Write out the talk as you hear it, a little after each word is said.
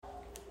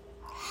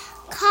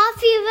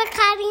Coffee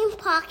Recording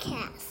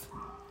Podcast.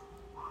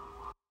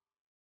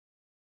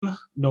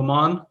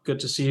 Noman, good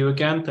to see you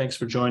again. Thanks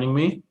for joining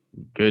me.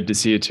 Good to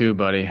see you too,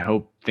 buddy.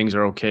 Hope things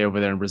are okay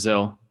over there in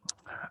Brazil.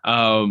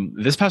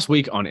 This past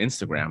week on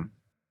Instagram,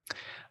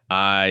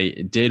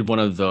 I did one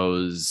of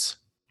those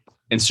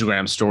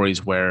Instagram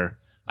stories where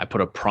I put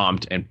a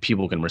prompt and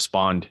people can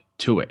respond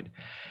to it.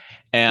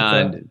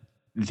 And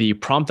the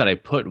prompt that I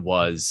put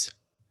was,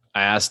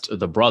 I asked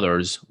the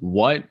brothers,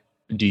 what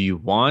do you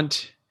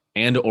want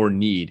and or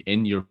need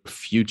in your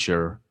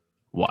future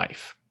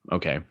wife?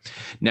 Okay.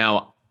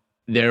 Now,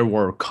 there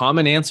were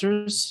common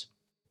answers,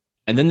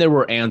 and then there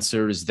were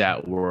answers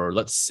that were,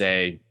 let's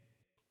say,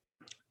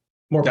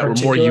 were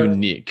more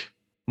unique,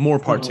 more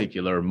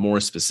particular, more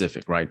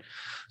specific, right?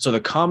 So the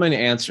common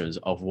answers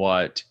of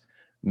what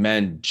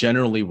men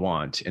generally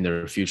want in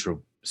their future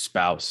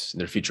spouse, in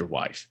their future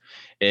wife,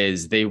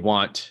 is they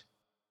want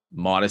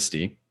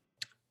modesty.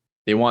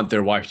 They want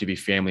their wife to be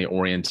family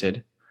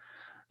oriented.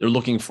 They're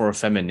looking for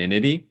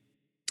femininity,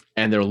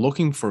 and they're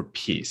looking for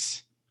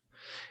peace.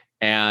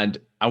 And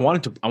I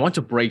want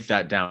to break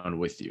that down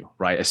with you,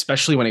 right?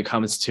 Especially when it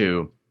comes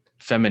to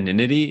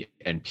femininity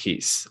and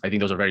peace. I think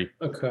those are very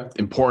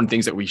important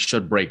things that we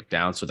should break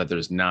down so that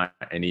there's not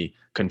any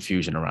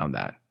confusion around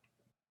that.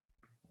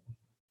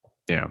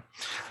 Yeah.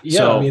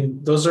 So, I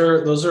mean, those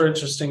are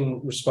interesting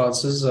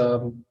responses.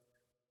 I'm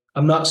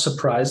not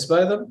surprised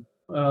by them.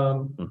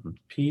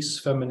 Peace,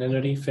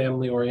 femininity,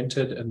 family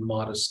oriented, and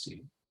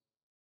modesty.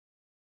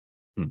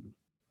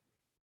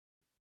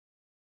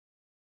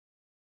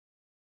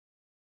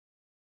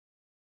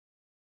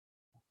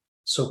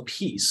 So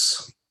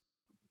peace.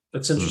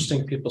 That's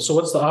interesting, people. So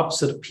what's the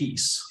opposite of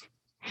peace?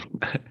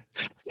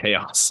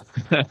 Chaos.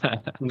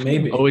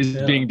 Maybe. Always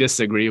being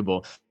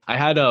disagreeable. I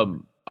had a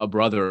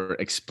brother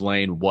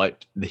explain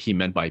what he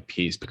meant by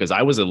peace, because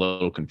I was a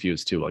little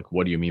confused too. Like,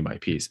 what do you mean by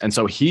peace? And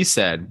so he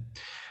said,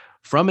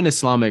 from an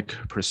Islamic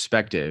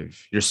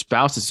perspective, your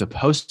spouse is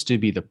supposed to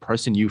be the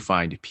person you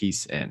find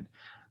peace in.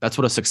 That's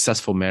what a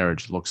successful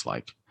marriage looks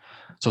like.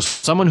 So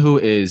someone who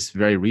is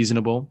very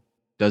reasonable,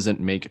 doesn't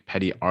make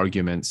petty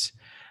arguments,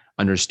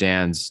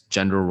 understands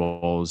gender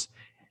roles,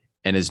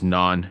 and is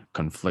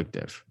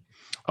non-conflictive.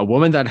 A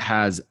woman that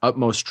has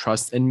utmost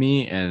trust in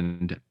me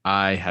and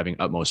I having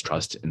utmost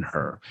trust in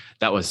her.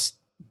 That was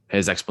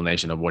his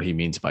explanation of what he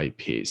means by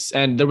peace.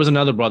 And there was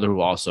another brother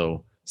who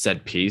also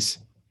said peace,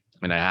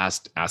 and I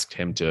asked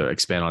him to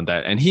expand on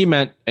that. And he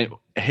meant,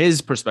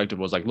 his perspective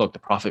was like, look, the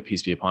Prophet,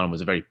 peace be upon him,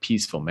 was a very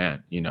peaceful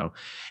man. You know,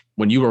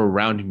 when you were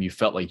around him, you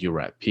felt like you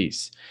were at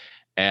peace.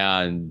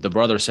 And the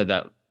brother said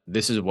that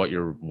this is what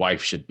your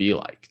wife should be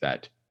like,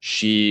 that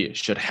she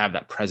should have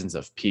that presence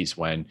of peace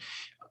when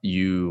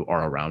you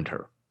are around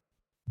her.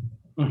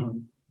 Mm-hmm.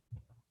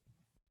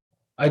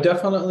 I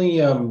definitely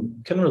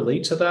can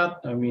relate to that.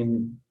 I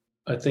mean,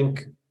 I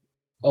think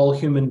all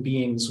human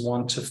beings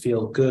want to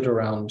feel good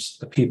around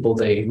the people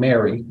they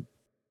marry,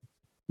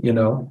 you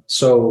know?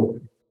 So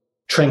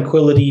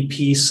tranquility,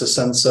 peace, a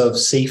sense of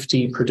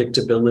safety,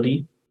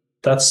 predictability,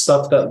 that's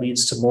stuff that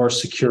leads to more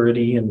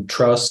security and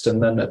trust,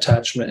 and then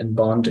attachment and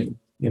bonding,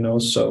 you know?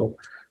 So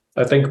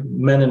I think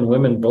men and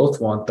women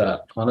both want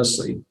that,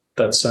 honestly,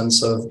 that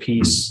sense of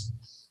peace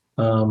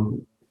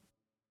and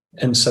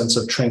sense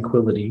of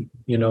tranquility,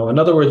 you know? In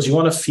other words, you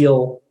want to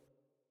feel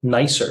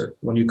nicer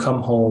when you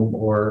come home,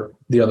 or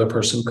the other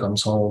person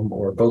comes home,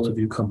 or both of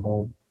you come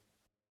home.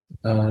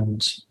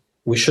 And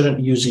we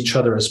shouldn't use each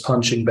other as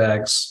punching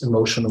bags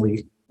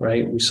emotionally,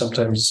 right? We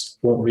sometimes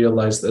won't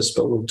realize this,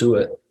 but we'll do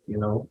it, you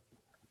know?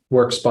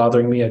 Work's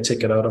bothering me, I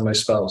take it out on my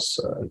spouse.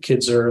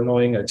 Kids are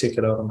annoying, I take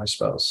it out on my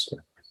spouse.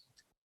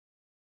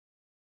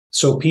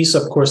 So peace,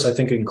 of course, I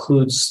think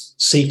includes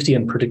safety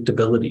and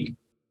predictability,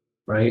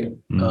 right?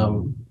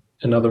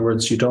 In other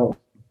words, you don't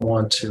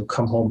want to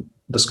come home,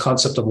 this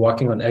concept of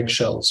walking on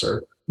eggshells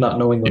or not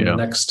knowing when the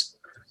next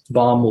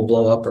bomb will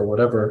blow up or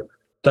whatever,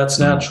 that's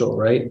natural,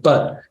 right?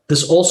 But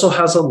this also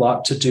has a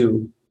lot to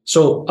do.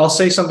 So I'll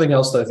say something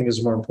else that I think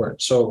is more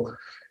important. So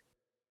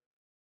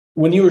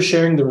when you were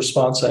sharing the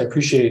response, I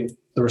appreciate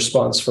the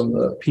response from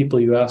the people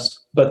you asked,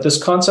 but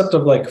this concept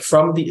of like,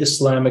 from the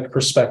Islamic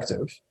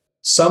perspective,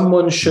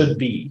 someone should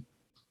be,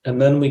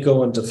 and then we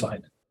go and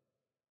define it,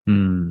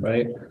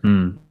 right?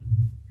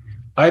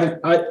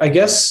 I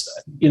guess,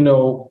 you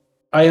know,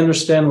 I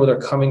understand where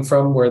they're coming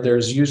from, where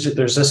there's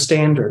a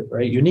standard,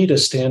 right? You need a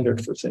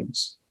standard for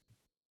things.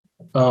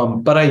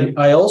 But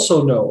I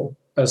also know,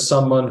 as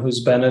someone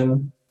who's been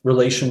in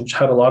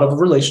had a lot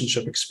of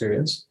relationship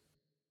experience,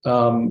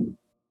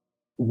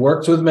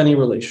 worked with many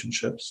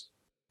relationships,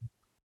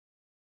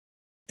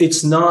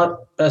 it's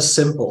not as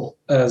simple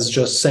as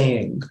just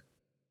saying,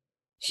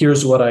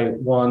 here's what I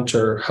want,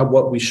 or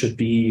what we should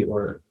be,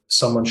 or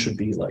someone should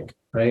be like,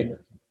 right?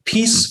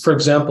 Peace, for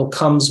example,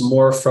 comes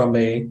more from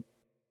a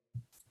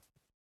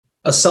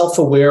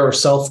self-aware or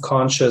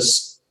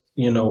self-conscious,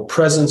 you know,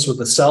 presence with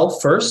the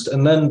self first,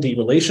 and then the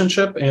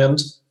relationship,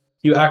 and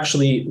you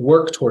actually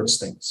work towards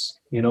things,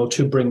 you know,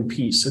 to bring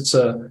peace. It's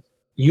a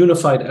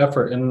unified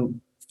effort.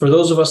 And for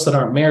those of us that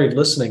aren't married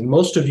listening,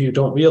 most of you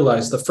don't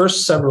realize the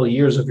first several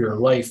years of your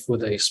life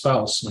with a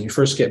spouse, when you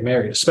first get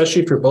married,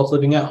 especially if you're both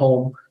living at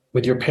home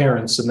with your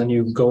parents and then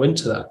you go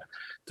into that,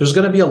 there's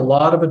going to be a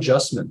lot of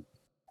adjustment,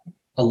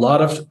 a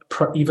lot of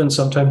even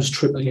sometimes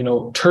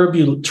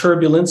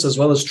turbulence as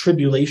well as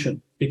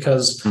tribulation,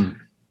 because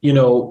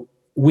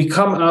we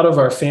come out of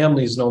our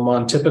families,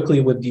 Noman,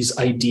 typically with these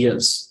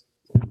ideas,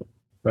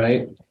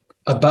 right,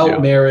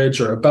 about marriage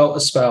or about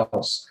a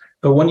spouse.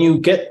 But when you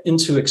get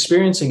into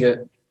experiencing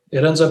it,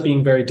 it ends up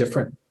being very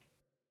different,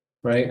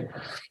 right?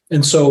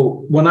 And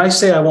so when I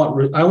say I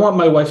want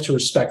my wife to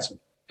respect me,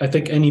 I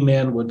think any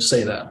man would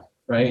say that,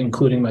 right,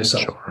 including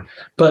myself. Sure.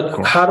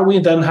 But how do we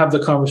then have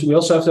the conversation? We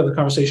also have to have the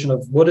conversation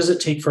of what does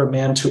it take for a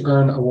man to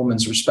earn a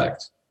woman's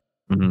respect,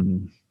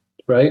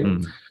 right?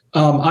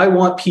 I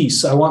want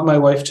peace. I want my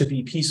wife to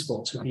be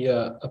peaceful, to be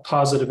a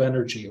positive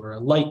energy or a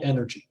light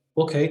energy.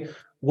 Okay,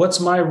 what's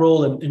my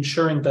role in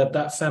ensuring that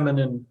that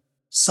feminine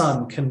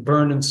sun can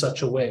burn in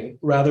such a way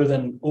rather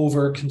than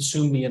over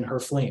consume me in her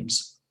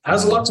flames? It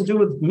has a lot to do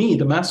with me,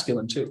 the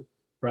masculine too,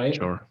 right?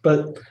 Sure.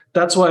 But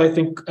that's why I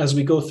think as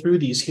we go through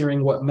these,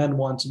 hearing what men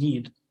want and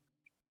need,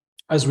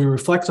 as we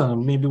reflect on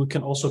them, maybe we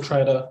can also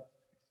try to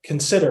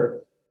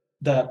consider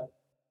that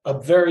a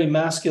very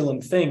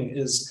masculine thing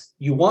is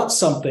you want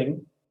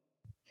something,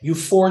 you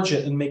forge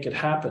it and make it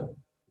happen.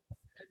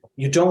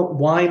 You don't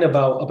whine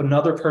about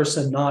another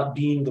person not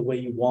being the way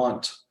you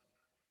want,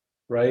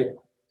 right?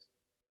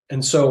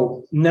 And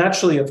so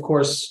naturally, of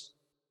course,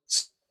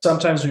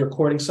 sometimes when you're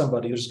courting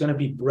somebody, there's going to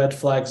be red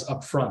flags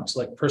up front,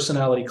 like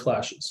personality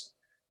clashes,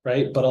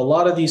 right? But a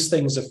lot of these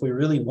things, if we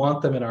really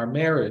want them in our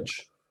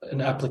marriage,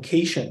 an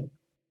application,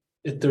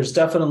 there's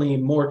definitely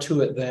more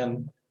to it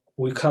than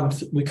we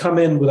come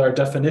in with our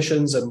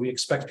definitions and we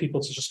expect people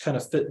to just kind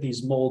of fit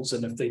these molds.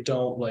 And if they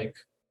don't, like,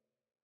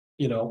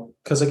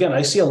 because again,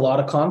 I see a lot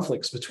of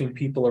conflicts between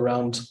people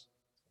around.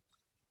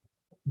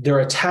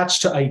 They're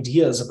attached to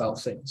ideas about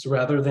things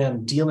rather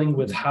than dealing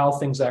with how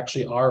things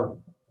actually are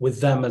with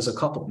them as a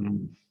couple.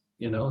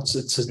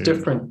 It's a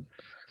different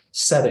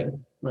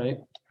setting, right?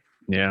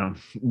 Yeah.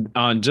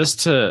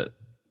 Just to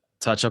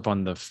touch up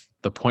on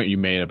the point you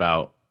made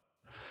about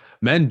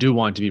men do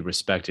want to be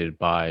respected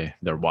by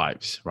their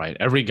wives, right?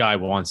 Every guy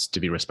wants to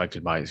be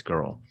respected by his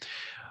girl.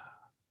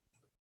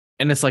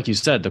 And it's like you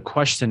said, the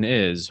question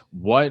is,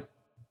 what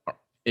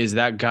is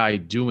that guy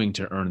doing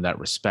to earn that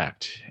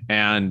respect?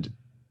 And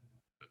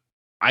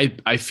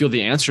I feel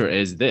the answer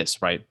is this,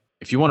 right?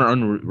 If you want to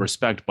earn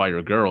respect by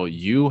your girl,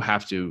 you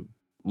have to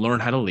learn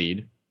how to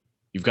lead.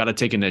 You've got to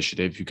take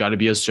initiative. You've got to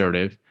be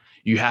assertive.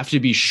 You have to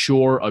be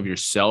sure of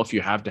yourself. You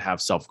have to have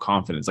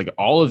self-confidence. Like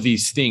all of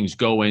these things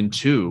go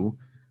into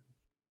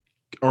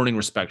earning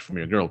respect from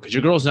your girl, because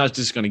your girl's not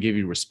just going to give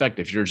you respect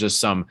if you're just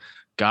some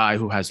guy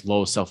who has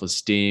low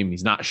self-esteem.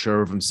 He's not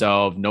sure of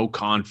himself, no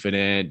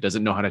confident,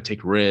 doesn't know how to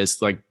take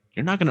risks. Like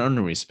you're not going to earn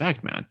the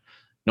respect, man.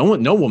 No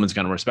woman's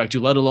going to respect you,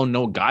 let alone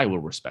no guy will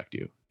respect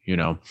you,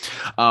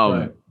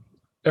 Right.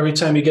 Every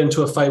time you get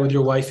into a fight with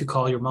your wife, you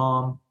call your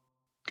mom.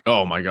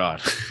 Oh my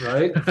God.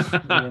 Right.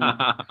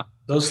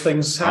 Those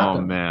things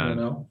happen. Oh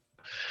man.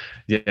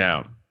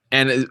 Yeah.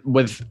 And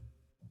with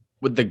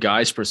the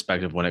guy's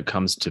perspective, when it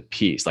comes to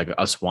peace, like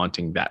us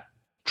wanting that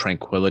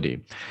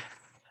tranquility,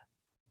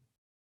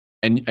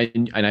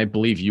 and I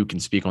believe you can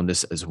speak on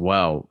this as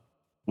well.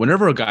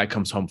 Whenever a guy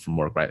comes home from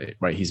work,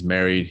 right, he's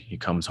married, he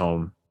comes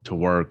home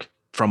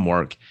from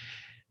work.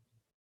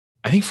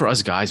 I think for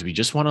us guys, we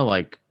just want to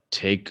like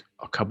take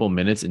a couple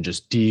minutes and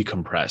just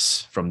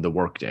decompress from the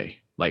workday.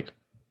 Like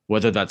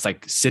whether that's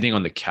like sitting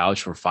on the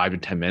couch for 5 to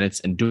 10 minutes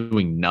and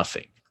doing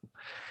nothing.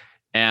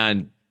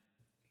 And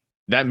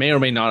that may or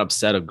may not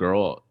upset a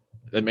girl.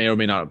 That may or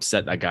may not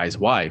upset that guy's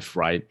wife,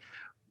 right?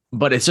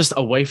 But it's just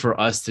a way for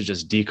us to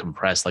just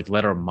decompress, like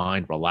let our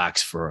mind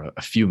relax for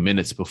a few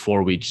minutes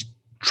before we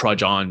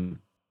trudge on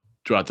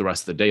throughout the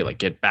rest of the day, like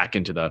get back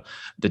into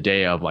the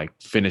day of like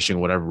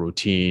finishing whatever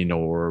routine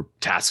or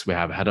tasks we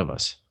have ahead of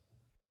us.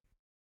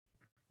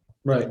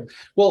 Right.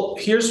 Well,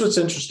 here's what's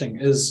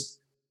interesting is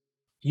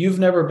you've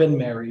never been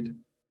married,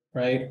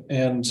 right?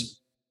 And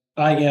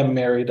I am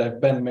married.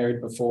 I've been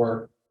married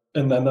before.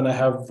 And then I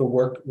have the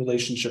work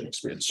relationship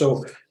experience.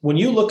 So when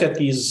you look at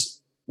these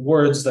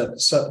words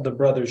that the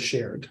brothers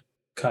shared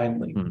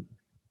kindly,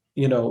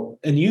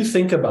 and you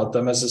think about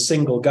them as a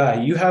single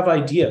guy, you have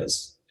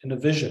ideas and a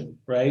vision,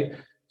 right?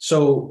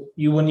 So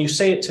when you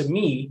say it to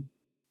me,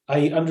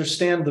 I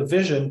understand the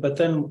vision, but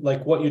then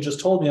like what you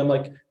just told me, I'm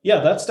like, yeah,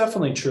 that's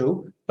definitely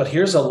true. But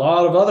here's a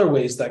lot of other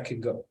ways that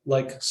could go.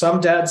 Like some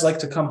dads like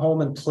to come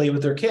home and play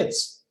with their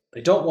kids.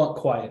 They don't want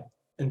quiet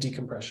and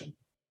decompression.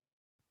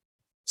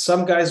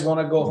 Some guys want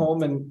to go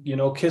home and,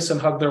 kiss and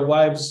hug their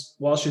wives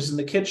while she's in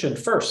the kitchen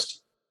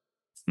first,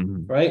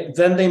 right?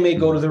 Then they may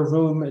go to their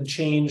room and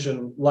change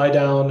and lie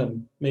down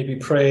and maybe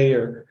pray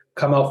or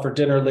come out for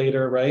dinner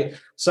later, right?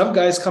 Some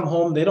guys come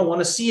home, they don't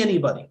want to see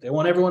anybody. They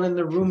want everyone in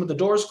their room with the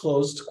doors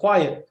closed,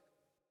 quiet.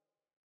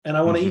 And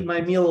I want to eat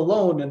my meal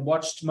alone and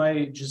watch my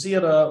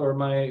Jazeera or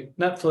my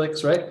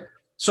Netflix, right?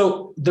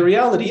 So the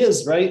reality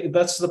is, right,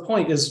 that's the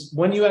point, is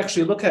when you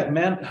actually look at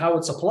how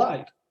it's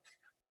applied,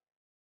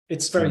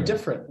 it's very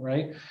different,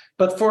 right?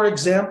 But for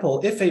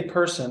example, if a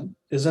person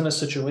is in a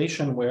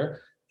situation where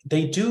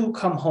they do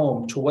come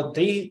home to what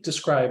they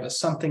describe as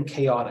something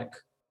chaotic,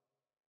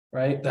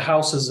 right? The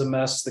house is a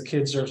mess, the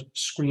kids are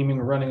screaming,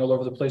 running all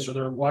over the place, or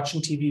they're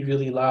watching TV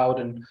really loud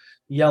and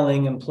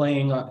yelling and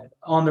playing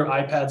on their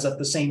iPads at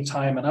the same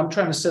time. And I'm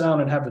trying to sit down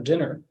and have a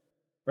dinner,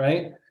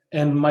 right?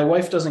 And my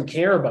wife doesn't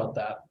care about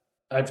that.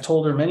 I've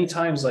told her many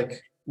times,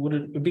 like,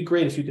 it'd be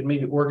great if you could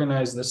maybe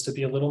organize this to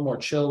be a little more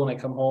chill when I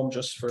come home,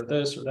 just for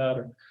this or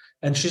that.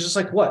 And she's just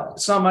like, what?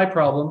 It's not my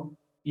problem.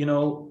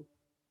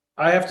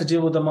 I have to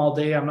deal with them all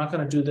day. I'm not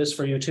going to do this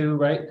for you too,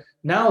 right?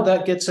 Now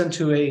that gets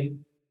into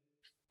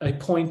a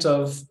point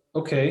of,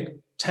 okay,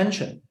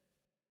 tension.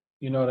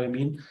 You know what I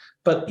mean?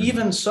 But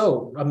even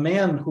so, a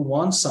man who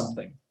wants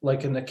something,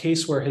 like in the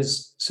case where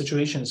his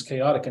situation is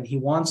chaotic and he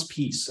wants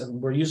peace,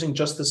 and we're using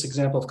just this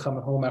example of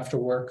coming home after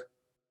work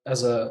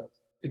as a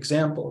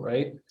example,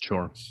 right?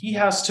 Sure. He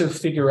has to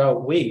figure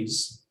out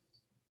ways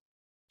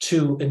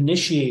to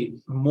initiate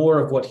more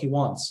of what he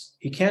wants.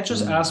 He can't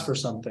just ask for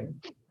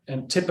something.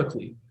 And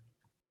typically,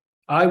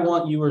 I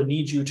want you or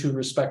need you to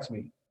respect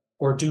me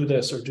or do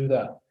this or do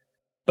that.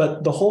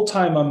 But the whole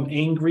time I'm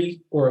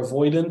angry or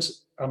avoidant,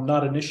 I'm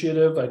not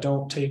initiative. I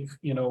don't take,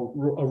 a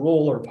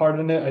role or part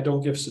in it. I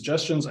don't give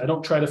suggestions. I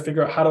don't try to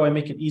figure out how do I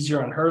make it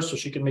easier on her so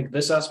she can make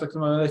this aspect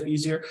of my life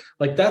easier.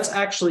 Like, that's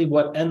actually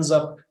what ends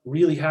up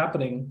really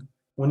happening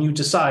when you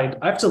decide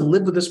I have to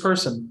live with this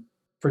person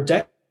for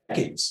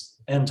decades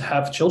and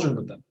have children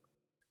with them.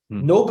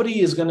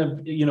 Nobody is going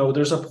to,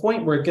 there's a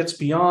point where it gets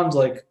beyond,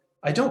 like,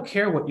 I don't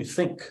care what you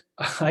think.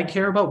 I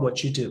care about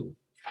what you do,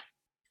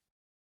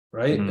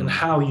 right? And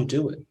how you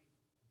do it.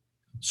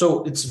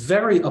 So it's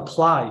very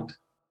applied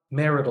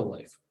marital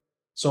life.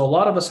 So a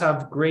lot of us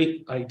have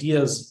great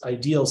ideals,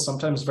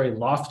 sometimes very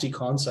lofty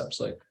concepts,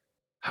 like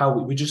how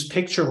we just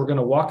picture we're going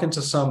to walk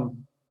into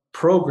some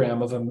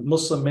program of a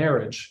Muslim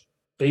marriage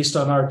based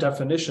on our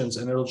definitions,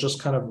 and it'll just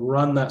kind of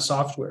run that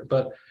software.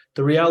 But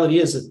the reality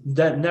is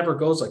that never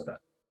goes like that.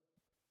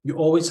 You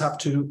always have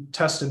to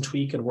test and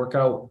tweak and work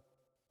out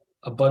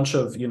a bunch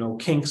of,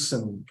 kinks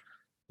and,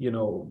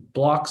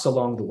 blocks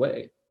along the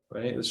way,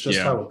 right? It's just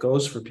how it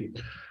goes for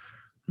people.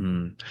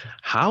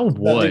 How would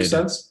that make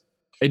sense?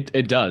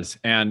 It does.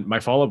 And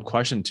my follow-up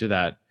question to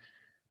that,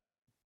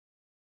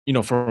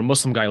 for a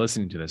Muslim guy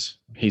listening to this,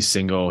 he's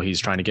single, he's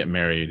trying to get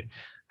married.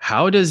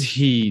 How does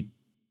he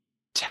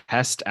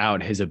test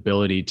out his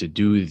ability to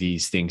do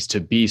these things, to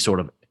be sort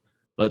of,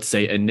 let's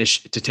say,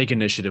 to take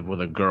initiative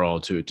with a girl,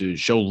 to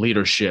show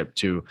leadership,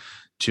 to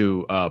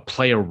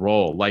play a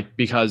role? Like,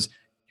 because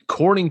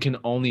courting can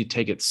only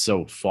take it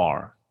so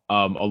far.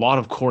 A lot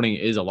of courting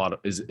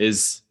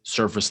is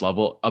surface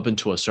level up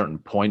until a certain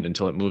point,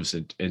 until it moves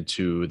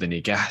into the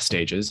nikah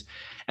stages.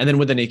 And then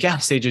with the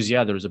nikah stages,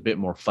 there's a bit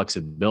more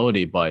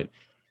flexibility, but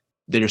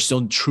they're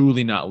still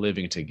truly not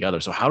living together.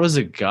 So how does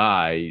a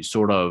guy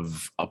sort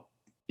of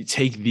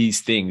take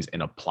these things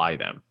and apply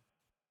them?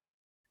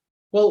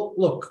 Well,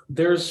 look,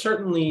 there's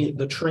certainly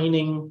the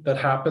training that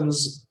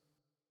happens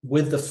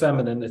with the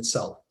feminine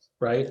itself,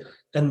 right?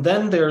 And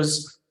then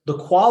there's the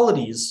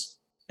qualities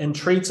and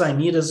traits I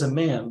need as a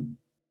man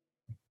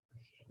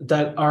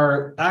that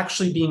are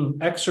actually being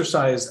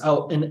exercised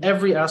out in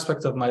every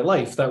aspect of my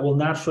life that will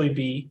naturally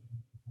be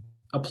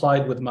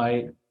applied with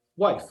my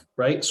wife,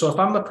 right? So if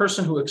I'm the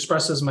person who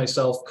expresses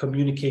myself,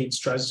 communicates,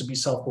 tries to be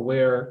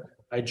self-aware,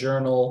 I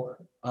journal,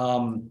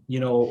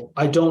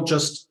 I don't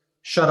just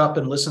shut up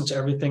and listen to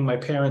everything my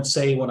parents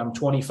say when I'm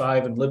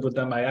 25 and live with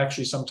them. I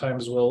actually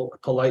sometimes will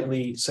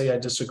politely say I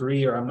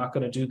disagree, or I'm not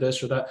going to do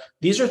this or that.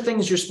 These are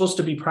things you're supposed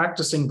to be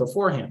practicing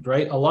beforehand,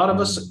 right? A lot of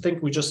us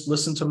think we just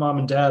listen to mom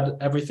and dad,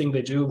 everything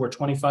they do. We're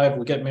 25,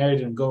 we get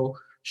married and go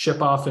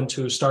ship off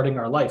into starting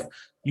our life.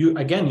 You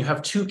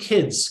have 2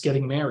 kids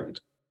getting married,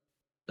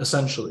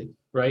 essentially,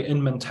 right?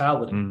 In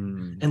mentality.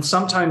 And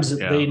sometimes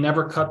they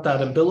never cut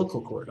that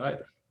umbilical cord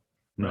either,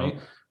 right?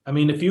 I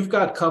mean, if you've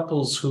got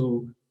couples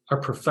who are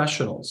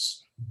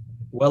professionals,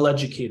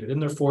 well-educated, in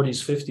their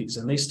 40s, 50s,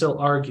 and they still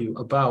argue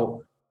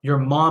about your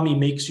mommy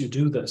makes you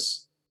do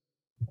this,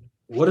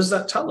 what does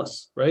that tell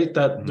us, right?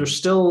 That there's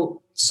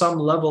still some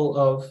level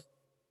of,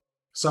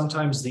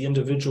 sometimes the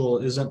individual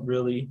isn't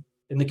really,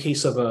 in the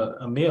case of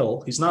a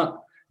male,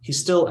 he's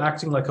still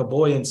acting like a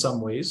boy in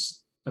some ways,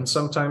 and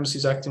sometimes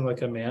he's acting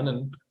like a man,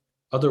 and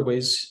other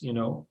ways,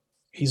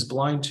 he's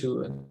blind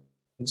to,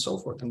 and so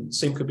forth. And the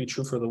same could be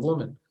true for the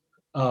woman.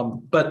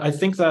 But I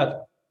think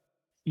that,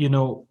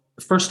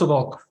 first of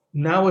all,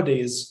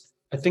 nowadays,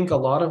 I think a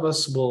lot of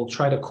us will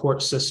try to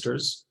court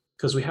sisters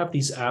because we have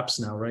these apps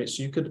now, right?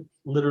 So you could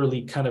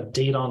literally kind of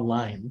date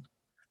online.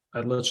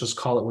 Let's just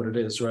call it what it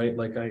is, right?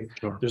 Like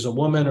there's a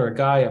woman or a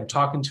guy I'm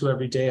talking to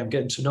every day. I'm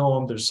getting to know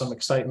him. There's some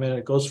excitement.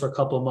 It goes for a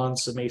couple of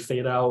months. It may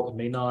fade out. It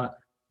may not,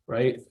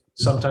 right?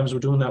 Sometimes we're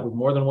doing that with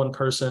more than one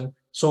person.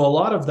 So a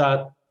lot of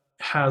that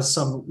has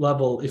some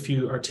level, if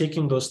you are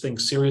taking those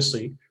things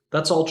seriously,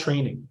 that's all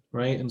training,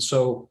 right? And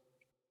so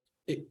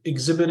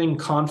exhibiting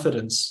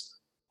confidence,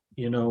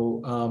 being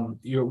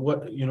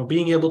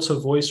able to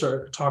voice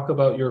or talk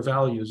about your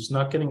values,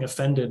 not getting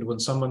offended when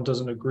someone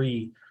doesn't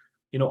agree.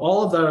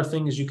 All of that are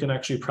things you can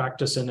actually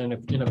practice in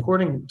a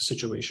courting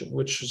situation,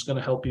 which is going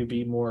to help you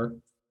be more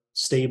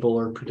stable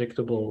or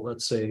predictable,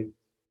 let's say,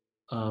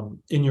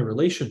 in your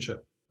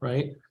relationship,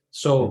 right?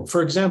 So,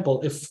 for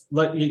example, if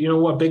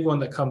a big one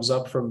that comes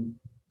up from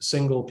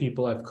single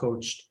people I've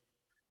coached,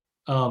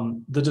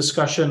 the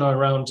discussion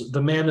around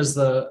the man is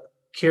the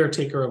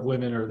caretaker of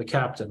women or the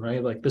captain,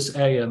 right? Like this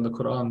ayah in the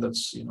Quran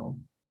that's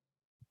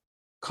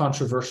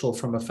controversial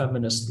from a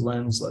feminist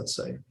lens, let's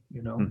say.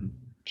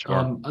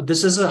 Sure.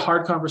 This is a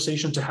hard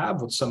conversation to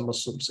have with some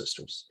Muslim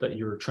sisters that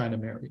you're trying to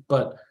marry,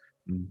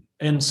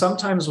 and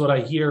sometimes what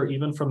I hear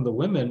even from the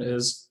women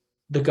is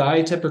the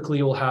guy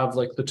typically will have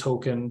like the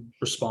token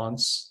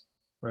response,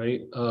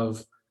 right,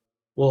 of,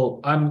 well,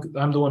 I'm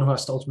the one who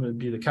has to ultimately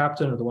be the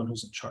captain or the one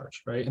who's in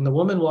charge, right? And the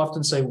woman will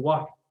often say,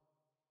 why?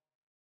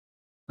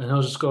 And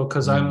he'll just go,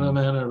 because I'm the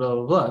man, and blah,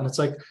 blah, blah. And it's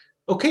like,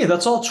 okay,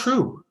 that's all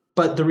true.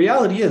 But the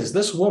reality is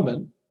this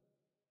woman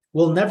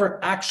will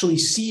never actually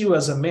see you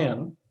as a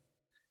man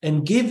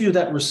and give you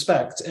that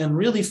respect and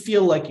really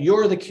feel like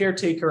you're the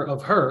caretaker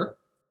of her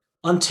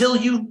until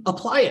you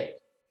apply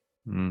it.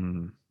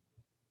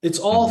 It's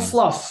all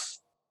fluff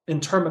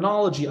and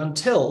terminology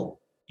until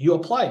you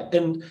apply it.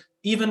 And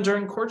even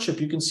during courtship,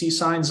 you can see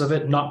signs of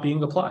it not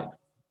being applied.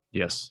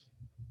 Yes.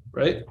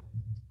 Right?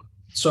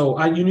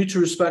 So you need to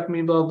respect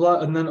me, blah,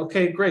 blah. And then,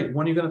 okay, great.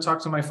 When are you going to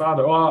talk to my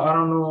father? Oh, I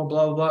don't know,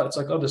 blah, blah. It's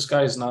like, oh, this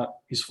guy's not,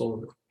 he's full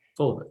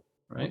of it.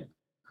 Right?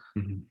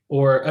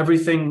 Or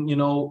everything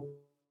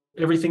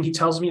he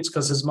tells me, it's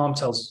because his mom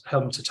tells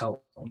him to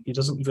tell him. He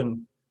doesn't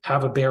even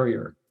have a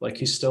barrier. Like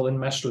he's still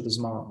enmeshed with his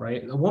mom,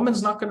 right? A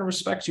woman's not going to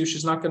respect you.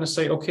 She's not going to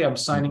say, okay, I'm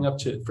signing up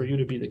for you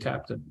to be the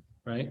captain,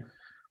 right?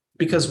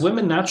 Because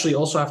women naturally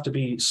also have to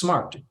be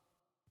smart,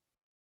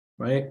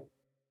 right?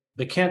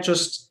 They can't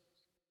just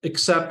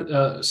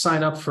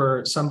sign up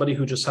for somebody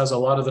who just has a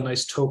lot of the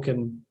nice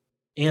token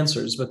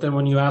answers. But then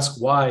when you ask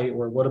why,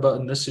 or what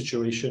about in this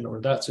situation or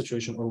that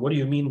situation, or what do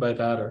you mean by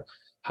that, or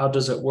how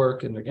does it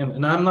work?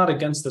 And I'm not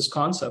against this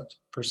concept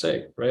per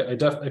se, right?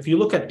 If you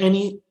look at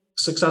any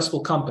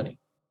successful company,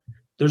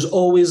 there's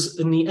always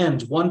in the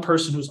end one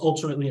person who's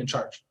ultimately in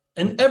charge.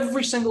 And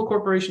every single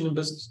corporation in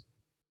business,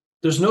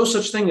 there's no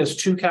such thing as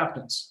two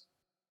captains.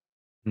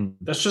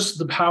 That's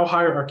just how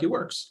hierarchy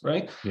works,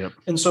 right? Yep.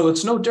 And so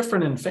it's no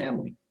different in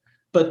family.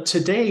 But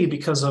today,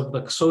 because of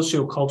the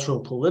socio-cultural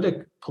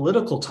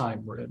political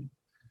time we're in,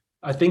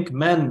 I think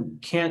men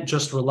can't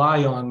just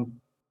rely on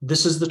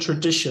this is the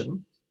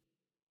tradition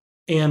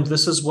and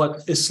this is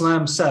what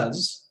Islam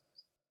says.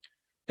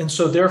 And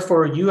so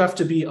therefore you have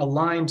to be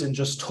aligned and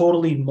just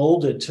totally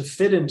molded to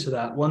fit into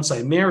that once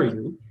I marry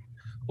you,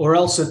 or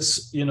else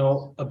it's,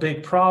 a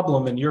big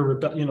problem and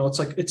it's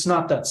like, it's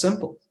not that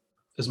simple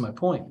is my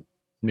point.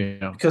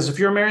 Yeah. Because if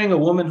you're marrying a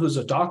woman who's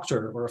a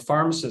doctor or a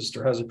pharmacist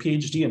or has a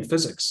PhD in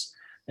physics,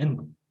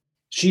 and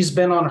she's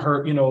been on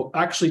her,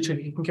 actually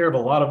taking care of a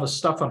lot of the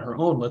stuff on her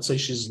own. Let's say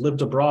she's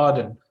lived abroad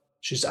and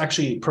she's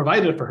actually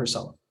provided for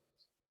herself.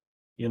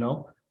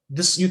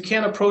 You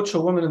can't approach a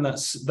woman in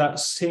that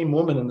same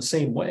woman in the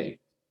same way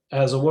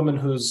as a woman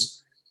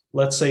who's,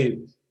 let's say,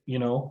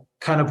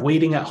 kind of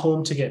waiting at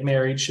home to get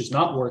married. She's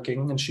not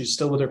working and she's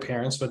still with her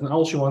parents, but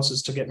all she wants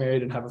is to get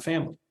married and have a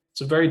family.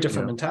 It's a very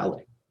different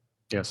mentality.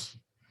 Yes.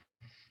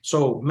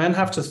 So men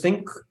have to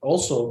think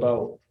also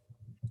about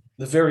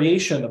the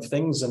variation of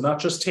things and not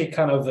just take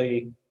kind of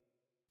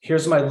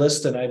here's my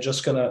list and I'm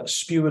just going to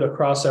spew it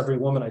across every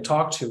woman I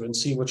talk to and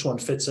see which one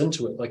fits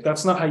into it. Like,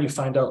 that's not how you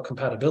find out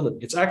compatibility.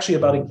 It's actually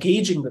about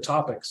engaging the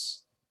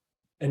topics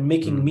and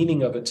making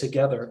meaning of it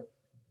together,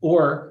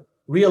 or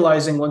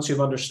realizing once you've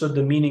understood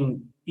the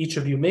meaning each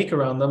of you make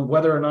around them,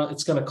 whether or not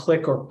it's going to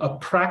click or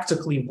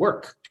practically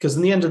work. Because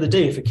in the end of the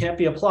day, if it can't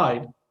be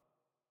applied,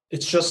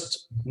 it's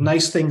just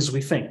nice things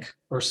we think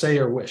or say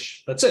or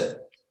wish. That's it.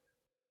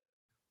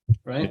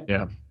 Right?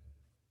 Yeah.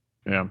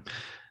 Yeah.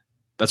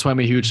 That's why I'm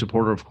a huge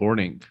supporter of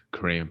courting,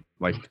 Kareem.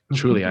 Like,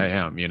 truly I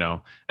am,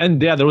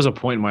 And yeah, there was a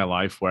point in my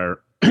life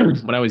where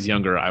when I was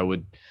younger, I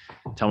would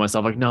tell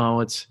myself like, no,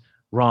 it's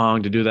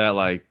wrong to do that.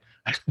 Like,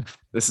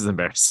 this is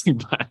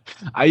embarrassing. But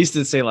I used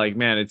to say like,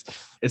 man,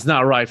 it's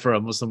not right for a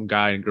Muslim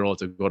guy and girl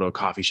to go to a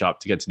coffee shop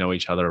to get to know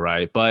each other.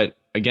 Right. But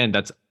again,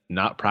 that's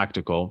not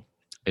practical.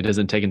 It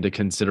doesn't take into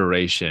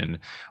consideration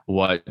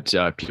what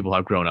people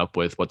have grown up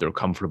with, what they're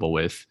comfortable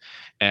with.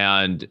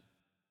 And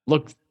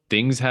look,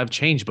 things have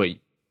changed, but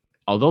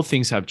although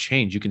things have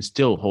changed, you can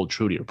still hold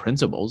true to your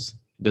principles.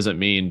 It doesn't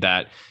mean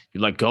that you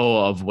let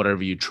go of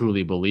whatever you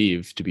truly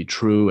believe to be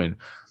true and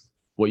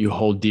what you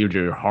hold dear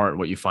to your heart,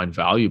 what you find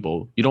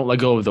valuable. You don't let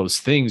go of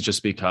those things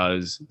just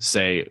because,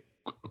 say,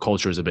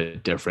 culture is a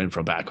bit different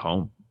from back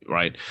home,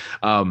 right?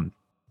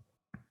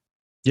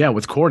 Yeah,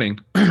 with courting,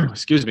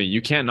 excuse me, you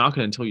can't knock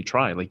it until you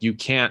try. Like, you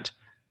can't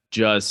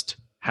just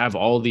have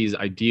all these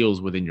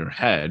ideals within your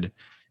head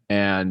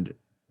and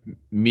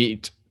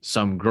meet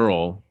some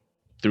girl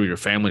through your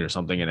family or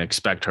something and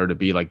expect her to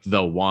be like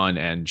the one,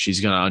 and she's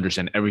going to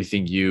understand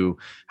everything you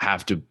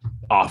have to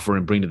offer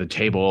and bring to the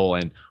table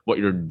and what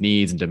your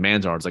needs and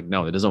demands are. It's like,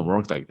 no, it doesn't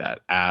work like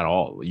that at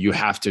all. You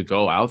have to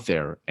go out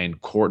there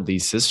and court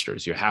these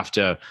sisters. You have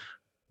to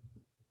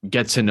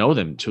get to know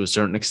them to a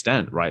certain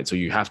extent, right? So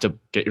you have to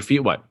get your feet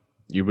wet.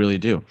 You really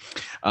do.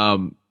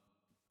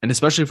 And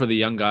especially for the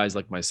young guys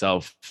like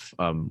myself,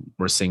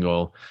 we're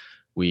single,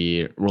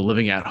 we're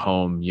living at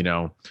home,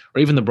 or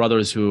even the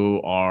brothers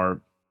who are,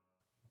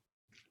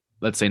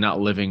 let's say, not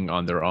living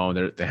on their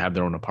own, they have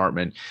their own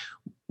apartment.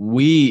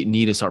 We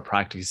need to start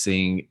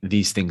practicing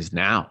these things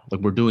now. Like,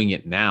 we're doing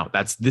it now.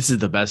 This is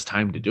the best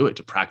time to do it,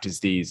 to practice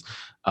these.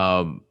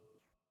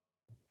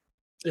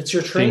 It's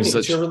your training.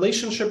 It's your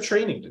relationship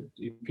training.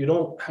 If you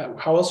don't,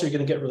 how else are you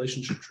going to get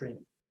relationship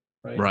training?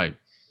 Right. Right.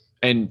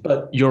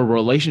 But your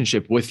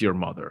relationship with your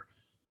mother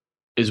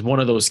is one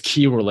of those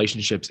key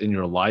relationships in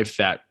your life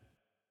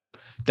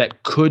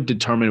that could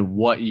determine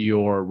what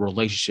your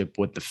relationship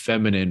with the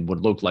feminine would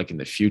look like in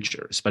the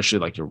future, especially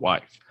like your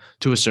wife,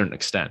 to a certain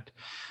extent.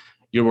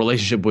 Your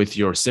relationship with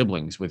your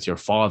siblings, with your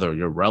father,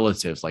 your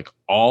relatives, like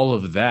all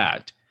of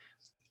that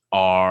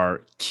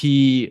are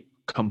key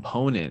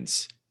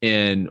components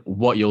in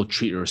what you'll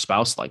treat your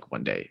spouse like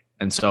one day.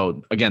 And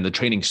so again, the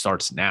training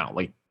starts now.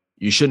 Like,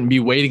 you shouldn't be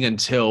waiting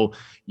until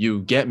you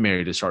get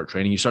married to start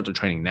training. You start the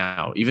training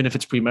now, even if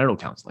it's premarital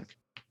counseling.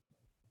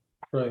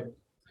 Right.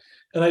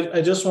 And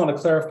I just want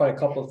to clarify a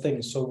couple of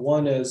things. So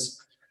one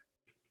is,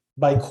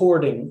 by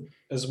courting,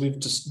 as we've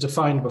just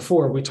defined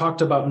before, we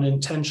talked about an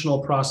intentional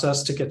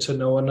process to get to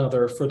know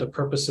another for the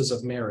purposes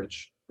of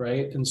marriage,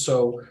 right? And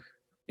so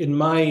in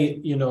my,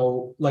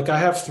 like, I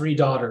have 3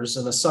 daughters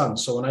and a son.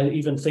 So when I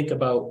even think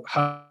about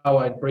how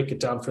I'd break it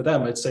down for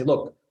them, I'd say,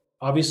 look,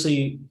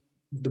 obviously,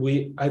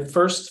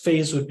 first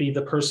phase would be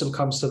the person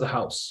comes to the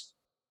house,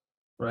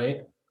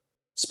 right?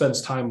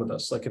 Spends time with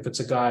us. Like, if it's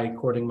a guy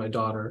courting my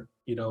daughter,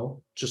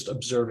 just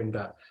observing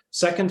that.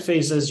 Second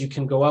phase is you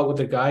can go out with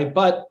a guy,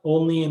 but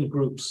only in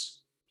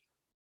groups.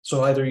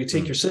 So either you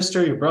take your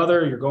sister, your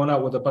brother, you're going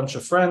out with a bunch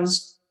of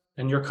friends,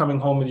 and you're coming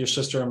home with your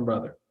sister and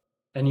brother,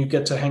 and you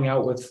get to hang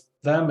out with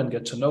them and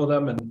get to know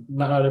them. And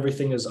not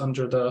everything is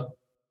under the,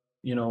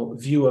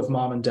 view of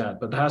mom and dad,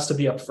 but it has to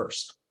be up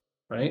first,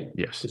 right?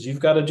 Yes. Because you've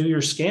got to do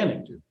your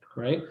scanning, dude,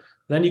 right?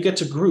 Then you get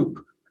to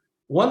group.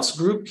 Once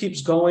group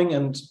keeps going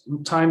and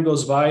time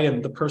goes by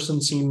and the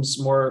person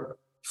seems more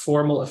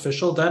formal,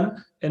 official,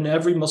 then in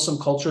every Muslim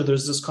culture,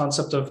 there's this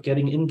concept of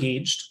getting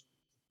engaged,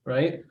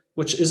 right?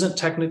 Which isn't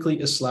technically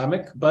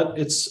Islamic, but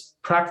it's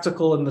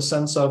practical in the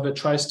sense of it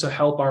tries to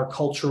help our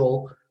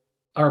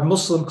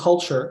Muslim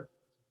culture,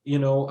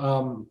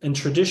 and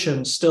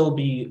tradition still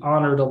be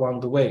honored along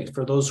the way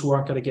for those who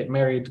aren't going to get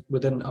married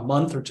within a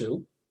month or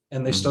two,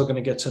 and they're still going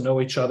to get to know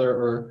each other,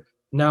 or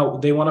now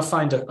they want to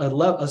find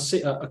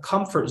a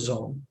comfort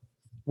zone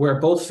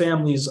where both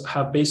families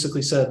have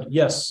basically said,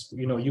 yes,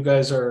 you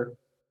guys are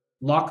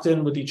locked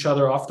in with each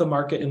other off the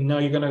market. And now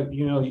you're going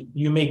to,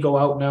 you may go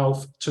out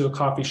now to a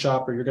coffee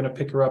shop, or you're going to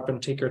pick her up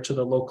and take her to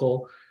the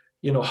local,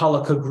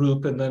 halakha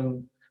group and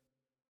then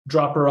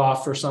drop her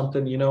off or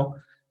something,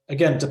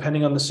 again,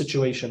 depending on the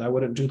situation. I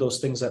wouldn't do those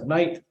things at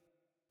night,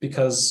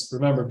 because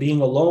remember, being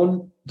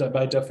alone, that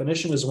by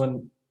definition is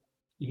when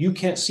you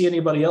can't see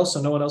anybody else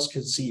and no one else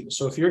can see you.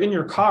 So if you're in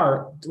your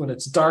car when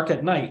it's dark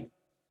at night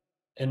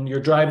and you're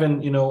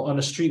driving, on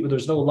a street where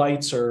there's no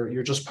lights, or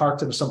you're just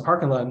parked in some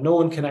parking lot, no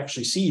one can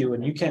actually see you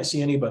and you can't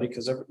see anybody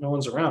because no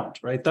one's around,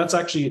 right? That's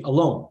actually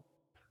alone.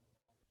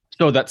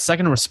 So that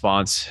second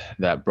response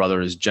that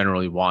brothers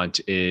generally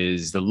want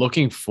is they're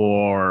looking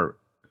for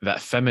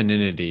that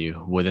femininity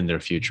within their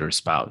future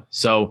spouse.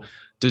 So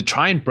to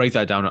try and break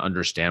that down and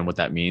understand what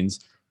that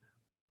means,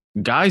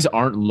 guys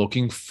aren't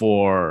looking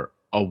for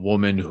a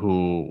woman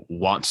who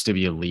wants to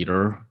be a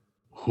leader,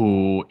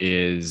 who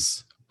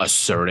is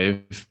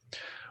assertive.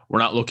 We're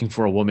not looking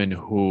for a woman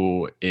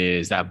who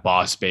is that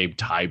boss babe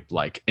type,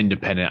 like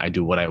independent, I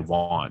do what I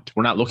want.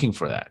 We're not looking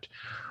for that.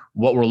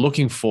 What we're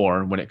looking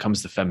for when it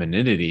comes to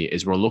femininity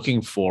is we're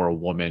looking for a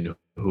woman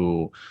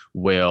who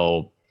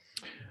will,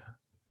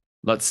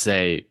 let's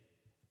say,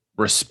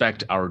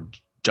 respect our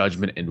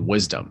judgment and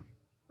wisdom,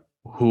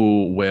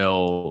 who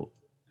will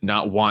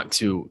not want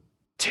to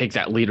take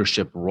that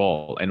leadership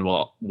role and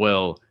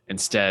will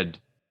instead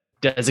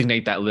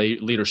designate that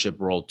leadership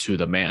role to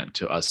the man,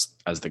 to us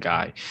as the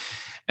guy.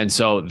 And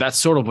so that's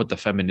sort of what the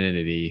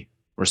femininity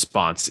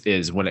response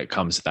is when it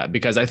comes to that,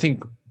 because I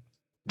think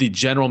the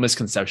general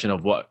misconception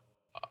of what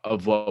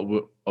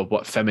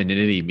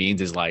femininity means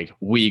is like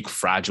weak,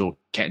 fragile,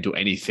 can't do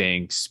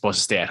anything, supposed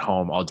to stay at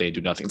home all day, do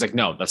nothing. It's like,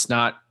 no, that's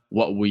not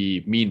what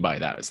we mean by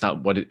that. It's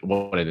not what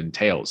it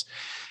entails.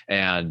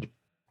 And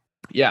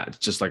yeah,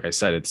 just like I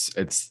said,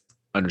 it's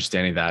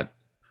understanding that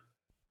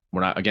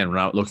we're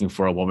not looking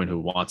for a woman who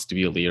wants to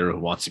be a leader, who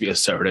wants to be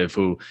assertive,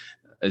 who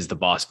is the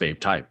boss babe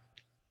type.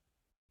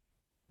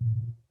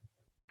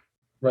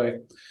 Right.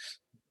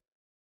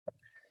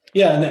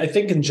 Yeah. And I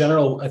think in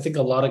general,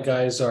 a lot of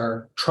guys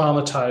are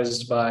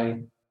traumatized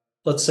by,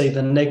 let's say,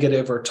 the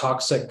negative or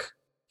toxic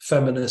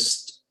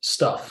feminist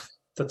stuff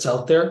that's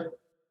out there.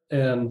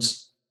 And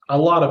a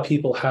lot of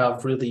people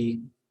have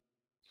really,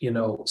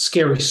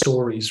 scary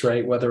stories,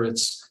 right? Whether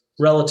it's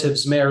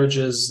relatives,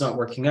 marriages not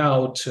working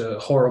out, to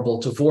horrible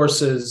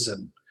divorces.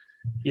 And,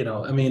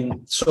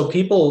 so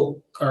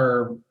people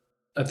are,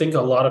 I think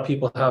a lot of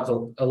people have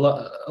a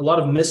lot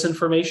of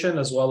misinformation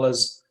as well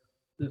as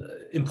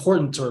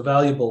important or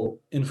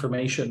valuable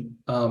information.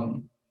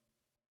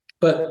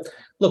 But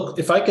look,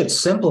 if I could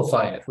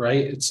simplify it,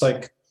 right? It's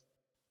like,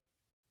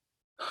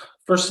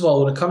 first of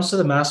all, when it comes to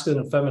the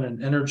masculine and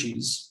feminine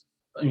energies,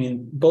 I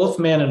mean, both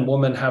man and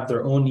woman have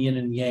their own yin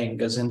and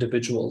yang as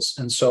individuals.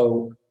 And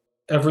so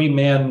every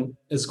man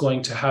is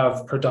going to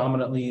have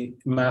predominantly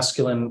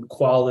masculine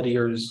quality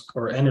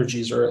or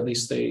energies, or at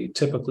least they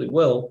typically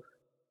will.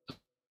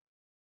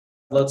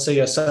 Let's say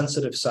a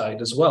sensitive side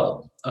as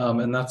well.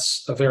 And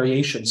that's a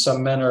variation.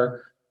 Some men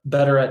are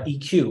better at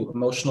EQ,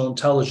 emotional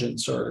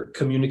intelligence, or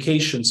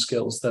communication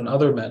skills than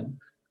other men.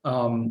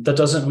 That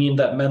doesn't mean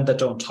that men that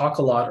don't talk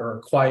a lot or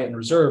are quiet and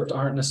reserved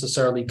aren't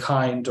necessarily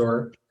kind,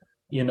 or,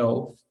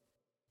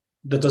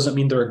 that doesn't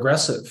mean they're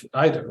aggressive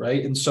either,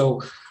 right? And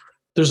so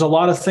there's a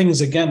lot of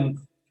things, again,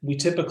 we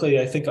typically,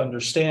 I think,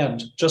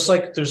 understand, just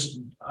like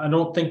I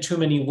don't think too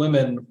many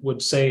women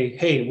would say,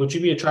 hey, would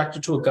you be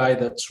attracted to a guy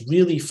that's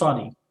really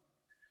funny,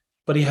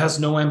 but he has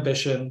no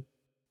ambition,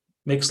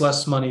 makes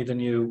less money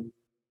than you?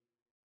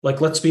 Like,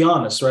 let's be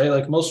honest, right?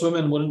 Like, most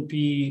women wouldn't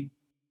be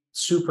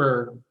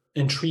super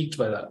intrigued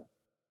by that,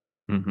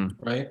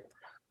 right?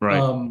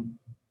 Right.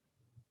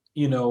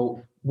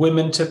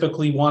 Women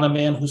typically want a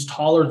man who's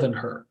taller than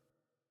her,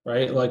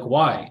 right? Like,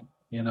 why?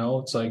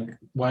 It's like,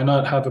 why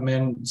not have a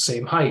man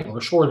same height or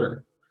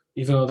shorter,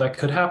 even though that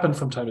could happen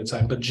from time to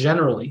time. But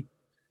generally,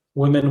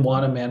 women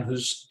want a man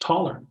who's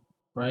taller,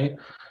 right,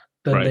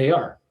 than they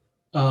are,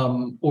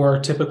 or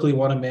typically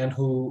want a man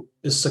who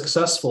is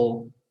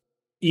successful,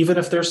 even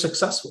if they're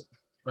successful,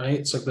 right?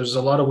 It's like, there's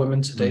a lot of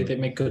women today, they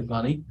make good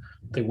money,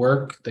 they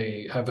work,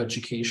 they have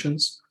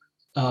educations,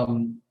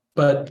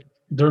 but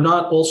they're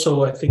not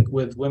also, I think,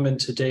 with women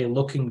today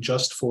looking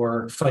just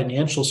for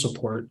financial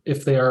support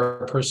if they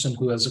are a person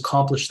who has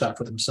accomplished that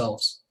for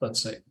themselves,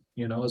 let's say,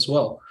 as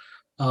well.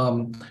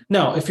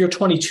 Now, if you're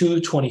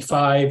 22,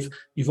 25,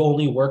 you've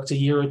only worked a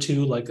year or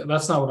two, like,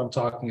 that's not what I'm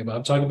talking about.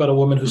 I'm talking about a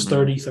woman who's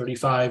 30,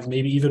 35,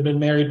 maybe even been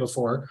married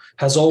before,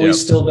 has always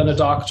still been a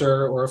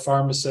doctor or a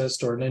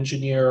pharmacist or an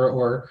engineer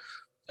or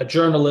a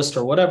journalist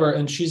or whatever,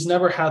 and she's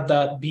never had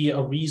that be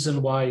a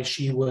reason why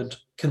she would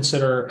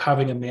consider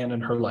having a man in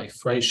her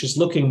life, right? She's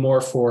looking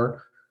more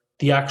for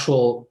the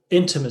actual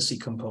intimacy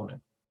component,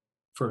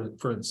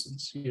 for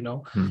instance,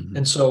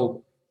 And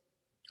so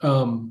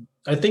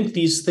I think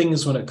these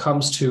things, when it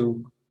comes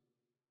to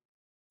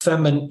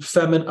a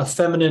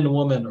feminine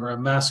woman or a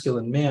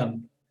masculine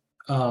man,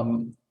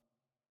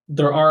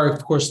 there are,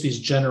 of course, these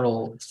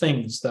general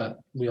things that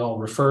we all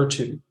refer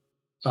to.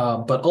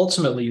 But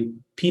ultimately,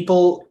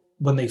 people,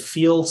 when they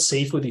feel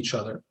safe with each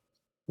other,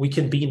 we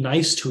can be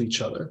nice to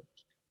each other.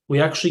 We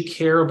actually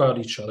care about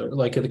each other.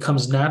 Like, it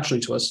comes naturally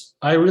to us.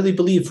 I really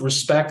believe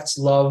respect,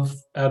 love,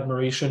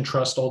 admiration,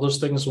 trust, all those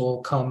things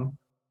will come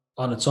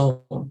on its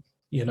own,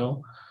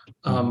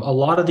 A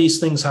lot of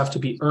these things have to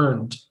be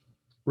earned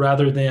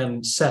rather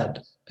than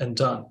said and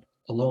done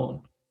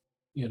alone,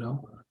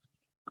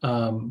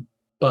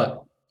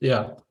 But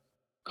yeah,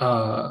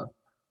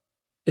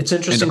 it's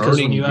interesting because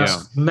when you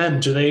ask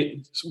men,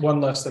 one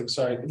last thing,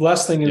 sorry. The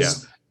last thing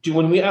is,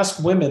 when we ask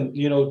women,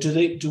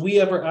 do we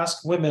ever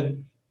ask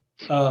women,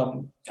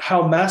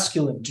 how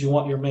masculine do you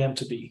want your man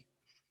to be?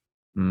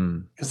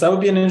 Because that would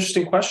be an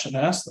interesting question to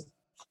ask them.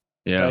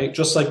 Yeah. Right?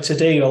 Just like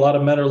today, a lot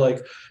of men are like,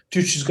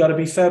 dude, she's got to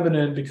be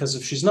feminine, because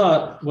if she's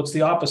not, what's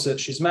the opposite?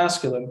 She's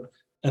masculine.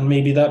 And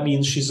maybe that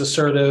means she's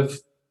assertive,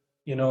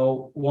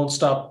 won't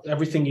stop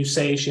everything you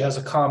say. She has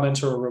a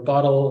comment or a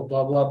rebuttal,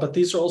 blah, blah. But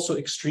these are also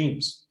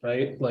extremes,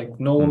 right? Like,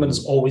 no woman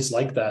is always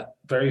like that.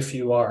 Very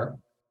few are.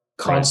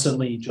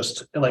 Constantly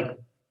just like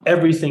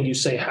everything you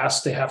say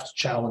they have to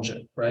challenge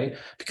it, right?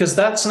 Because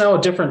that's now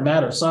a different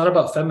matter. It's not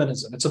about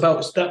feminism. It's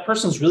about that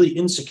person's really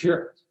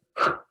insecure,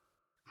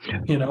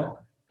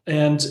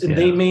 and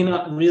they may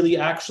not really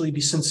actually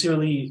be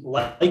sincerely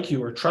like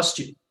you or trust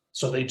you.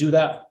 So they do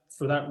that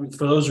for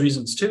those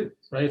reasons too,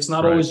 right? It's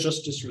not always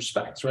just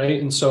disrespect,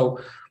 right? And so,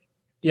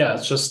 yeah,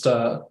 it's just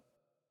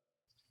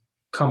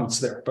comments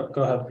there, but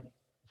go ahead.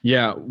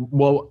 Yeah,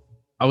 well,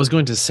 I was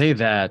going to say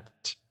that,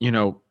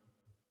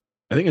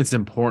 I think it's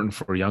important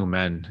for young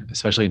men,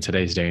 especially in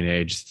today's day and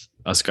age,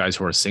 us guys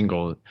who are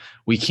single,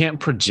 we can't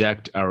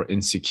project our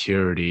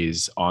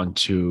insecurities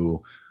onto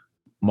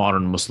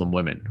modern Muslim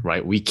women,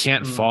 right? We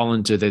can't fall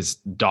into this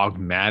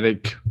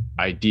dogmatic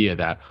idea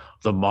that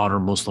the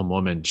modern Muslim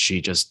woman,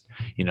 she just,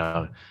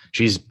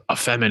 she's a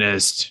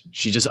feminist.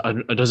 She just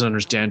doesn't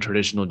understand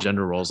traditional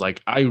gender roles.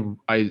 Like,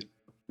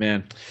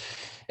 man,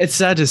 it's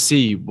sad to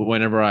see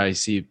whenever I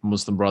see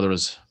Muslim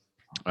brothers,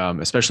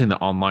 especially in the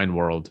online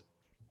world,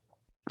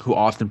 who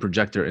often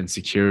project their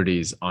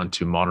insecurities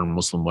onto modern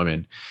Muslim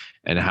women.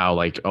 and how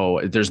like,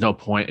 oh, there's no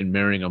point in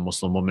marrying a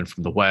Muslim woman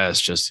from the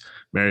West, just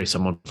marry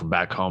someone from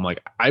back home.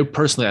 Like I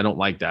personally, I don't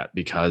like that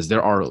because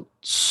there are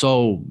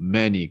so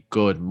many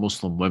good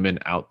Muslim women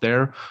out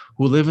there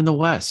who live in the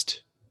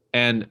West.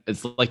 And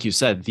it's like you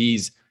said,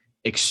 these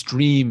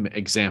extreme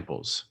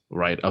examples,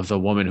 right, of the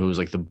woman who's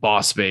like the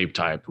boss babe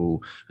type,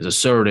 who is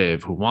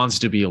assertive, who wants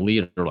to be a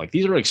leader. Like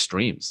these are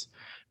extremes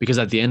because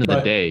at the end of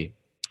the day,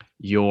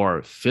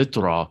 your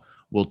fitra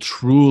will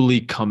truly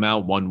come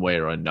out one way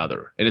or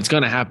another. And it's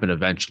going to happen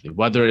eventually,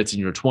 whether it's in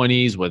your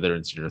 20s, whether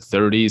it's in your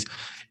 30s,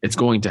 it's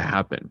going to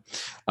happen.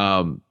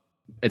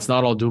 It's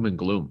not all doom and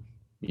gloom.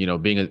 You know,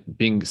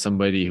 being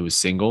somebody who's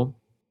single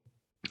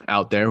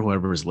out there,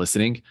 whoever is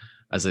listening,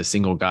 as a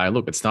single guy,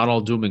 look, it's not all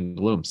doom and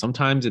gloom.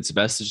 Sometimes it's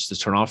best just to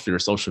turn off your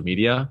social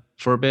media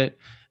for a bit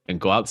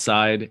and go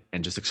outside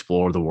and just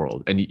explore the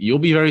world. And you'll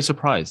be very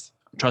surprised.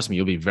 Trust me,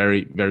 you'll be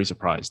very, very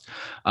surprised.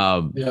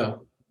 Yeah.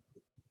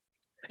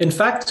 In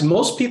fact,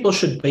 most people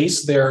should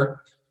base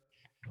their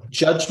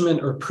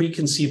judgment or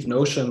preconceived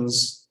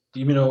notions,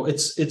 you know,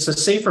 it's a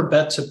safer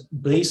bet to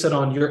base it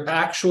on your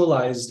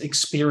actualized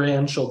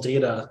experiential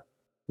data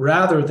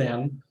rather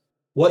than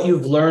what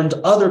you've learned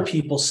other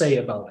people say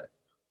about it.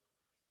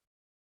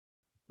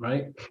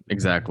 Right?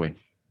 Exactly.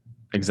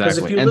 Because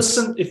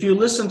if you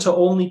listen to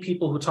only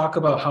people who talk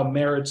about how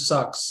marriage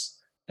sucks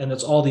and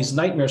it's all these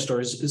nightmare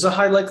stories, there's a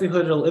high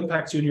likelihood it'll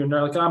impact you and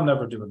you're like, I'm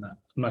never doing that.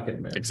 I'm not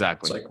getting married.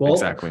 Exactly. It's like, well,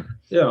 exactly.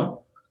 You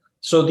know,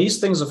 so these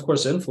things, of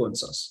course,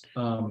 influence us.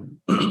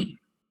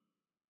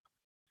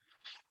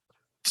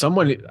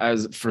 Someone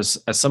as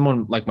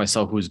someone like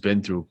myself who's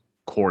been through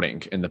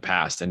courting in the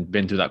past and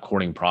been through that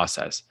courting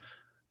process,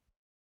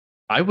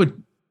 I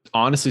would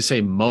honestly say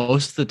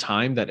most of the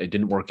time that it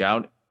didn't work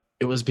out,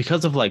 it was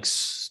because of like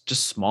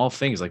just small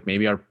things, like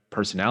maybe our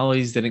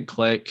personalities didn't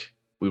click.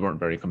 We weren't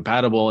very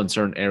compatible in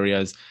certain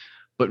areas,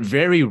 but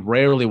very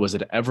rarely was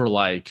it ever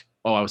like,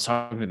 oh, I was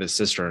talking to this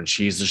sister and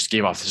she just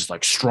gave off this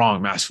like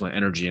strong masculine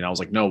energy. And I was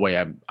like, no way,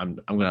 I'm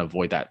going to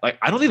avoid that. Like,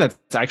 I don't think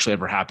that's actually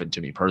ever happened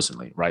to me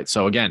personally. Right.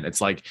 So again, it's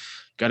like,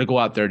 got to go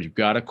out there. You've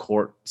got to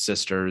court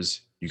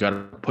sisters. You got to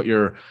put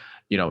your,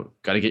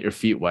 got to get your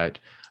feet wet.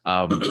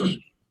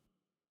 And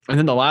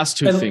then the last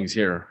two things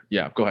here.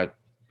 Yeah, go ahead.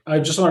 I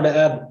just wanted to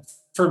add,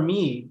 for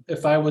me,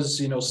 if I was,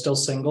 still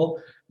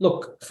single,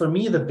 look, for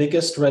me, the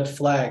biggest red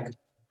flag,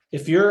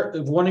 if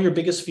one of your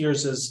biggest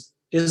fears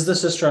is the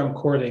sister I'm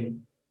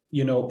courting,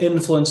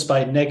 influenced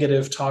by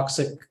negative,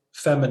 toxic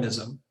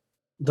feminism,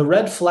 the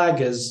red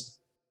flag is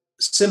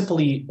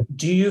simply,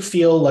 do you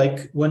feel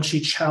like when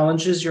she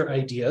challenges your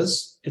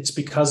ideas, it's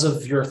because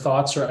of your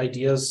thoughts or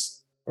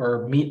ideas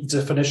or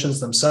definitions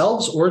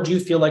themselves, or do you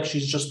feel like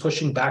she's just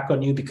pushing back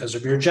on you because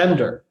of your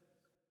gender?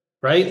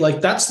 Right? Like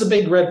that's the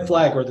big red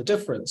flag or the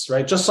difference,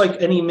 right? Just like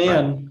any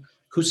man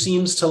who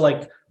seems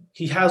to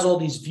he has all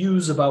these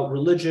views about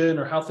religion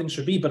or how things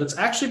should be, but it's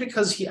actually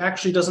because he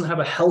actually doesn't have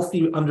a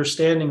healthy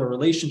understanding or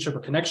relationship or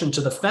connection to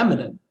the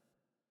feminine.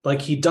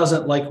 Like he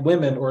doesn't like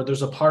women, or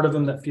there's a part of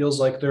him that feels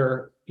like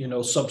they're,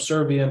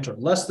 subservient or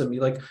less than me.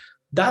 Like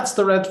that's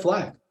the red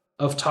flag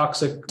of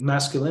toxic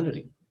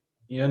masculinity.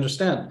 You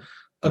understand?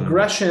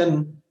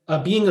 Aggression,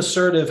 being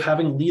assertive,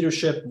 having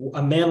leadership,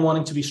 a man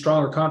wanting to be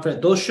strong or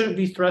confident, those shouldn't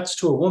be threats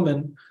to a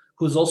woman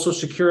who's also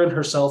secure in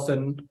herself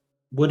and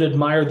would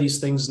admire these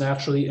things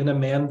naturally in a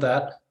man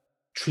that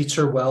treats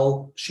her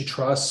well, she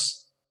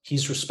trusts,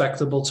 he's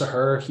respectable to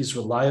her, he's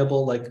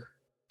reliable. Like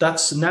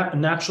that's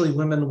naturally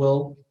women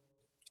will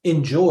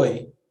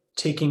enjoy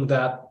taking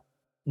that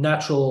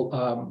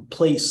natural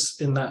place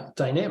in that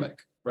dynamic,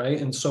 right?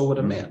 And so would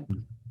a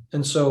man.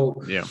 And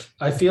so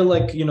I feel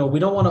like, we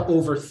don't want to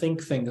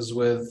overthink things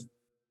with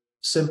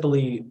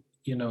simply,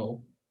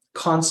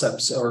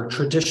 concepts or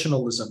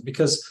traditionalism,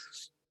 because,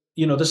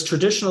 this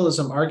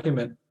traditionalism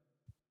argument,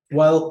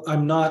 while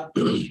I'm not,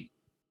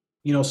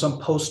 some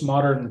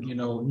postmodern,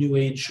 new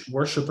age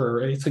worshiper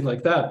or anything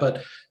like that,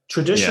 but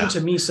tradition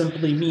to me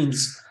simply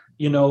means,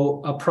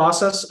 a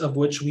process of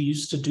which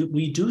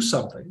we do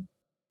something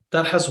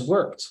that has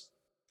worked,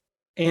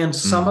 and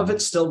some of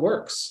it still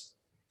works,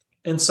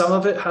 and some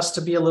of it has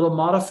to be a little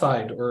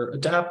modified or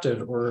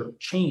adapted or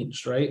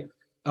changed, right?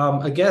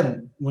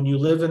 Again, when you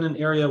live in an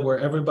area where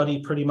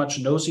everybody pretty much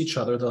knows each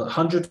other, the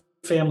 100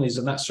 families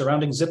in that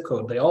surrounding zip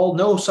code, they all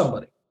know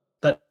somebody.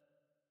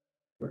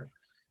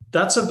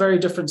 That's a very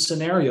different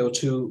scenario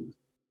to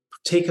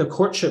take a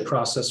courtship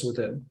process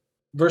within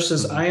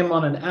versus I am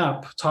on an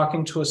app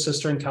talking to a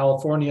sister in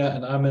California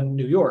and I'm in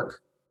New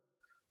York.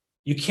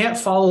 You can't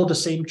follow the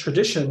same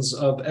traditions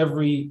of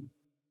every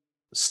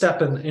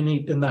step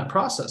in that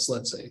process,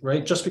 let's say,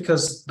 right? Just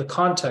because the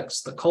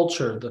context, the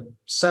culture, the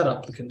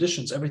setup, the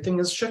conditions, everything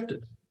is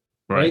shifted,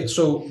 right?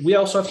 So we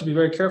also have to be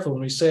very careful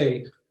when we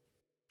say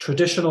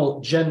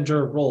traditional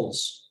gender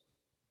roles,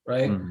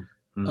 right?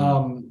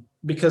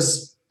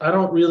 Because I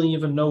don't really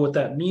even know what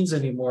that means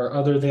anymore,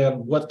 other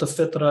than what the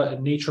fitra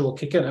and nature will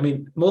kick in. I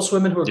mean, most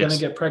women who are going to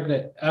get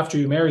pregnant after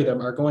you marry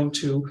them are going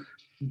to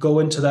go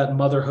into that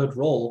motherhood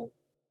role.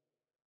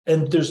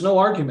 And there's no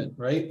argument,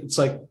 right? It's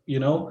like,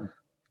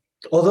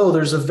 although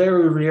there's a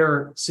very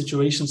rare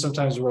situation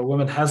sometimes where a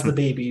woman has the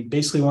baby,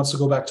 basically wants to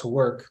go back to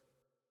work,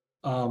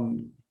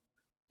 and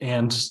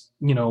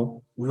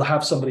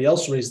have somebody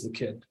else raise the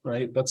kid,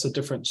 right? That's a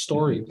different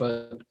story.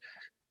 But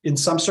in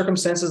some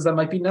circumstances that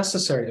might be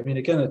necessary. I mean,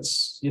 again,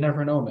 you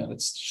never know, man.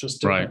 It's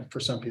just different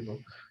for some people.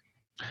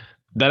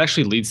 That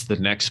actually leads to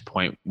the next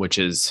point, which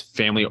is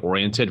family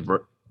oriented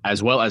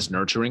as well as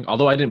nurturing.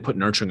 Although I didn't put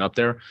nurturing up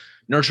there,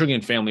 nurturing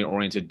and family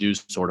oriented do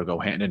sort of go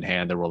hand in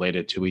hand. They're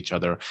related to each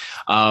other.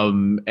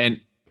 And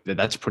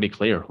that's pretty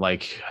clear.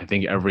 Like, I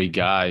think every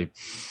guy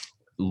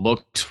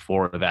looked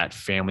for that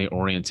family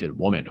oriented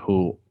woman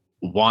who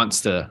wants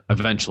to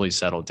eventually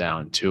settle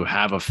down, to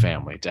have a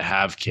family, to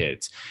have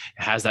kids,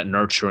 has that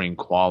nurturing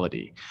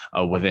quality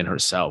within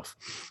herself.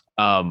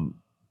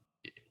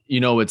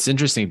 It's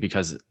interesting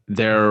because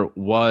there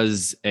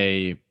was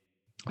a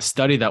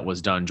study that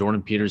was done.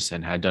 Jordan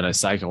Peterson had done a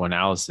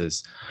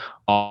psychoanalysis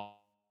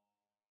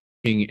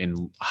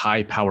in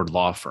high-powered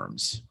law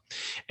firms.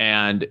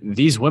 And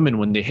these women,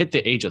 when they hit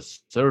the age of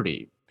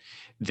 30,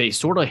 they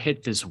sort of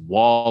hit this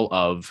wall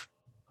of,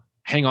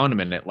 hang on a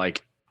minute,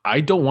 like, I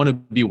don't want to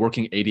be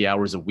working 80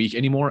 hours a week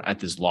anymore at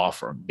this law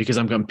firm because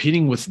I'm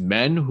competing with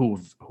men who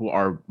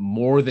are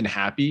more than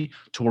happy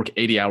to work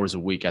 80 hours a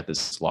week at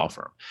this law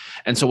firm.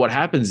 And so what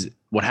happened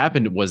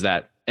was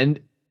that, and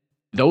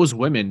those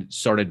women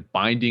started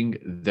binding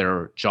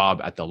their job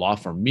at the law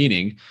firm,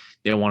 meaning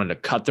they wanted to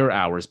cut their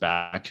hours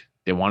back.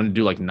 They wanted to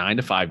do like 9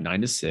 to 5,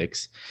 9 to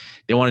 6.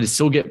 They wanted to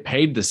still get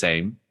paid the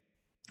same,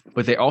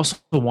 but they also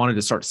wanted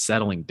to start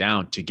settling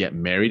down to get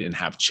married and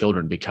have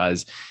children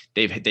because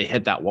they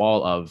hit that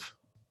wall of,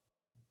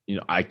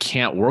 I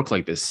can't work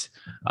like this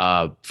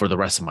for the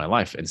rest of my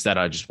life. Instead,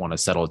 I just want to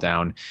settle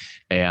down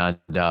and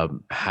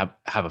have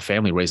a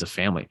family, raise a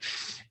family.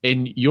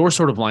 In your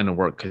sort of line of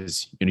work,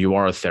 because you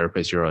are a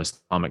therapist, you're an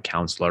Islamic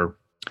counselor,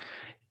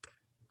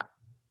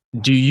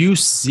 do you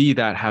see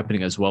that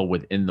happening as well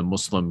within the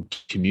Muslim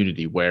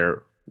community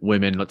where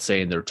women, let's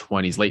say in their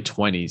 20s, late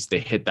 20s, they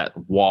hit that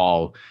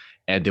wall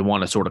and they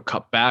want to sort of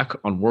cut back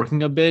on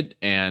working a bit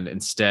and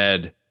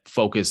instead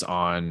focus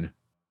on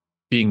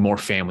being more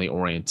family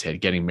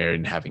oriented, getting married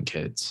and having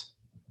kids?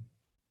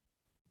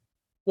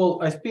 Well,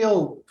 I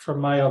feel from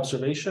my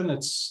observation,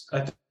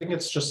 I think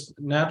it's just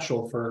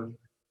natural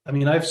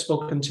I've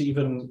spoken to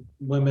even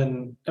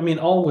women. I mean,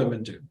 all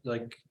women do.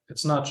 Like,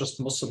 it's not just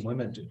Muslim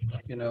women do,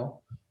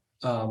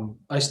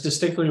 I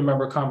distinctly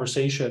remember a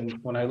conversation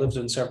when I lived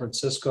in San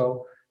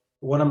Francisco.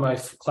 One of my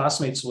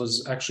classmates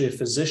was actually a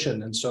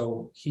physician. And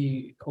so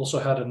he also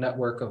had a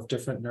network of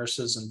different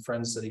nurses and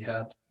friends that he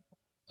had.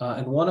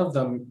 And one of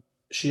them,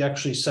 she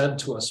actually said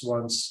to us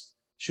once,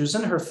 she was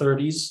in her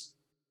 30s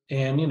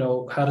and,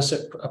 had a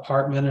separate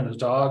apartment and a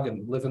dog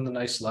and living the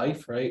nice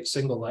life, right?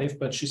 Single life.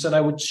 But she said,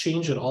 I would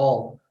change it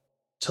all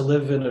to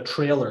live in a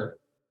trailer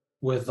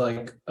with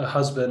like a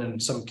husband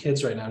and some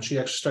kids right now. And she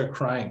actually started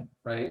crying,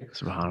 right?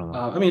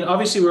 SubhanAllah.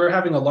 Obviously we were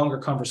having a longer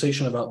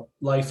conversation about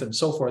life and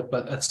so forth,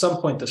 but at some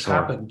point this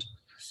happened.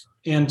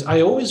 And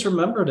I always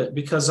remembered it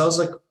because I was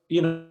like,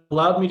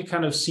 allowed me to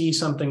kind of see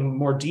something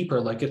more deeper.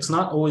 Like, it's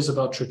not always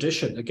about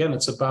tradition. Again,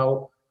 it's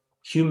about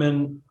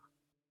human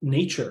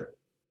nature,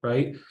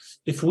 right?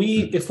 If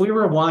we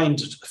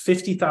rewind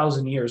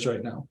 50,000 years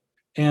right now,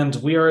 and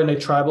we are in a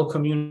tribal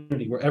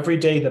community where every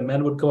day the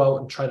men would go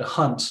out and try to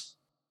hunt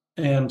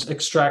and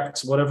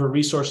extract whatever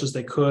resources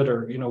they could,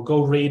 or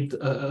go raid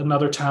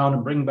another town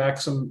and bring back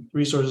some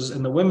resources,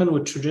 and the women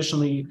would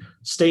traditionally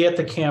stay at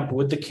the camp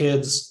with the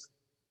kids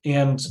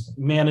and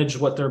manage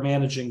what they're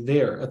managing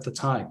there at the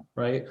time,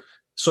 right?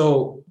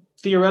 So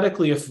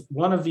theoretically, if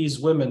one of these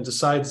women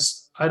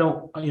decides,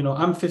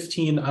 I'm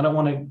 15, I don't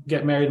want to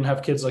get married and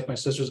have kids like my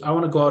sisters, I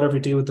want to go out every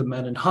day with the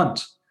men and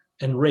hunt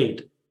and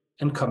raid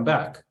and come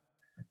back,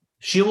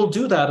 she will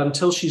do that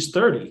until she's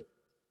 30.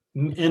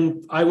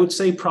 And I would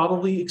say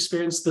probably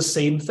experience the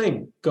same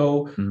thing.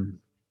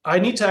 I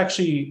need to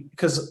actually,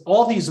 because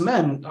all these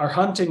men are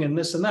hunting and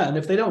this and that. And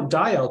if they don't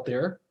die out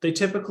there, they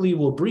typically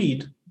will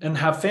breed and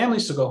have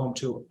families to go home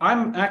to.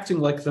 I'm acting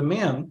like the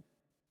man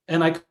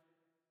and I don't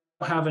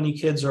have any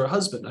kids or a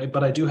husband,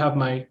 but I do have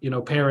my,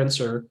 parents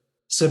or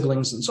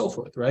siblings and so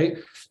forth, right?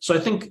 So I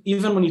think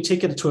even when you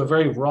take it to a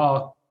very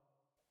raw,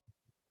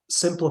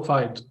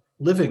 simplified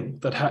living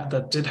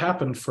that did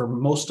happen for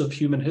most of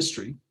human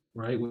history,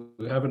 right?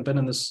 We haven't been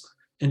in this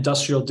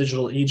industrial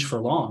digital age for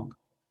long.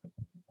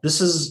 This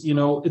is,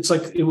 it's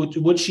like,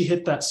 would she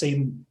hit that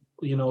same,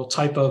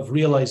 type of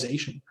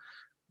realization?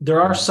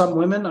 There are some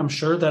women, I'm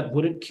sure, that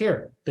wouldn't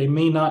care. They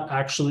may not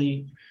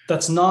actually,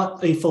 that's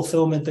not a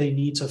fulfillment they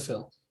need to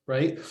fill,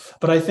 right?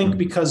 But I think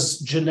because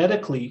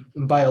genetically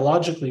and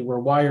biologically, we're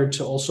wired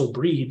to also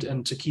breed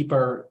and to keep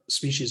our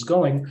species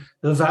going,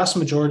 the vast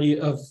majority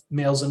of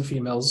males and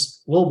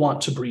females will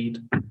want to breed,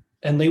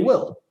 and they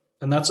will.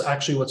 And that's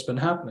actually what's been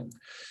happening.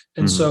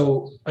 And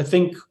so I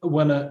think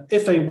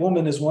if a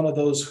woman is one of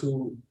those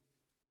who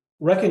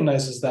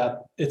recognizes that,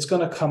 it's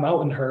going to come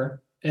out in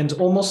her and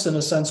almost in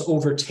a sense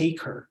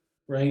overtake her,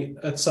 right?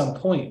 At some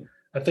point,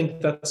 I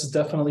think that's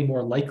definitely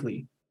more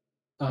likely.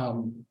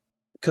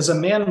 Because a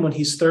man, when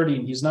he's 30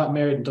 and he's not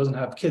married and doesn't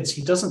have kids,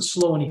 he doesn't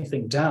slow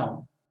anything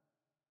down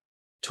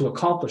to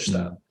accomplish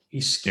that.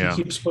 He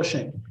keeps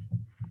pushing,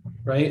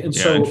 right? And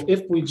so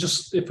if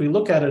we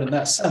look at it in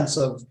that sense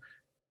of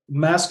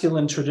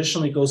masculine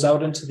traditionally goes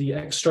out into the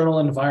external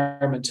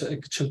environment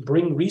to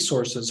bring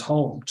resources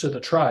home to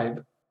the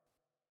tribe,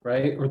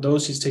 right? Or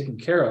those he's taking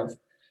care of.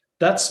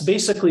 That's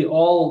basically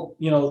all,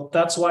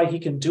 that's why he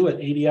can do it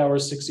 80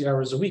 hours, 60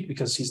 hours a week,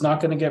 because he's not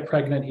going to get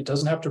pregnant. He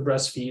doesn't have to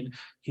breastfeed.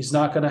 He's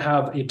not going to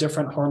have a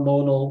different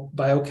hormonal,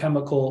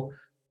 biochemical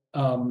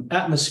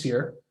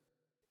atmosphere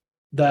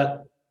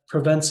that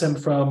prevents him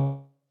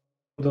from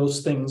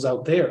those things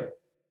out there,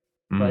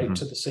 right?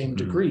 To the same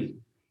degree,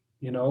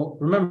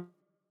 remember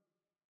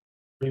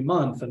every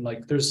month, and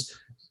like there's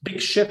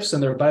big shifts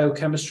in their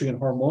biochemistry and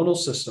hormonal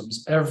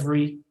systems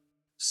every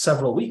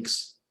several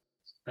weeks.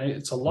 Right?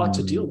 It's a lot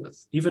to deal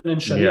with. Even in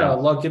Sharia,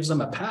 Allah gives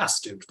them a pass,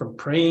 dude, from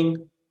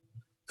praying,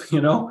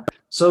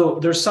 So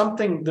there's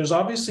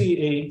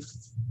obviously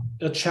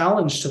a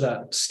challenge to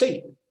that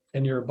state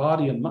in your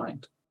body and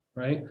mind,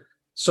 right?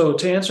 So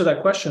to answer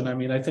that question, I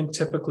mean, I think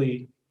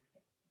typically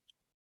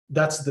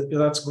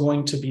that's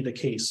going to be the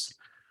case.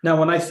 Now,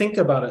 when I think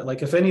about it,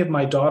 like if any of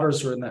my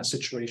daughters are in that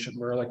situation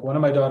where like one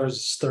of my daughters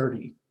is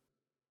 30,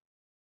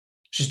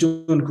 she's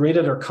doing great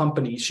at her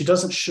company. She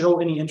doesn't show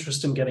any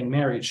interest in getting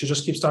married. She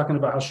just keeps talking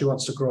about how she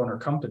wants to grow in her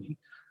company.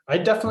 I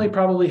definitely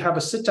probably have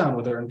a sit down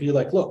with her and be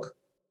like, look,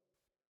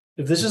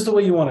 if this is the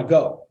way you want to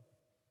go,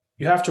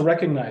 you have to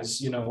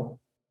recognize,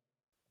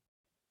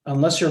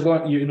 unless you're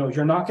going,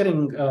 you're not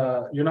going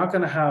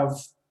to have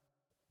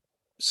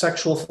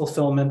sexual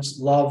fulfillment,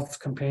 love,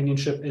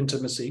 companionship,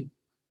 intimacy,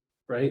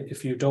 right?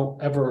 If you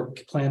don't ever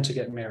plan to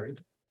get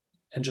married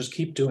and just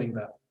keep doing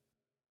that,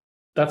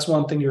 that's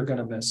one thing you're going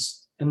to miss.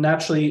 And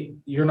naturally,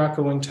 you're not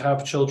going to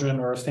have children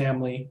or a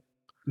family.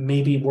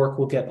 Maybe work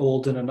will get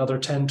old in another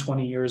 10,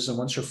 20 years. And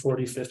once you're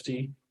 40,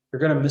 50, you're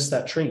going to miss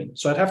that train.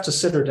 So I'd have to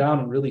sit her down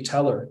and really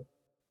tell her,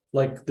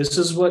 like, this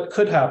is what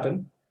could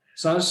happen.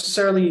 It's not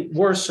necessarily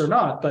worse or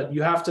not, but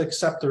you have to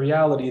accept the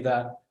reality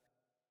that,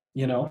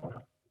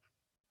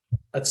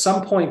 at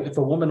some point, if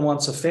a woman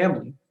wants a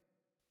family,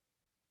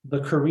 the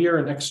career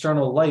and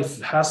external life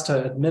has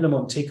to, at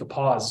minimum, take a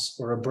pause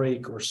or a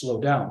break or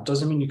slow down.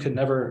 Doesn't mean you can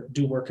never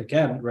do work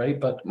again, right?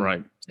 But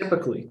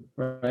typically,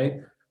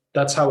 right,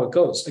 that's how it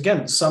goes.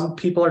 Again, some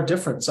people are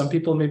different. Some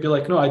people may be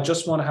like, no, I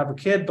just want to have a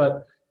kid,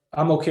 but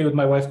I'm okay with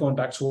my wife going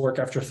back to work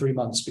after 3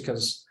 months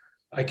because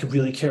I could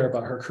really care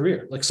about her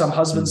career. Like some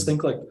husbands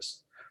think like this.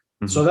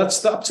 So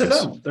that's up to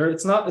them.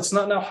 It's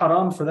not now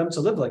haram for them to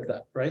live like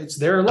that, right? It's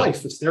their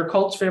life. It's their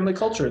family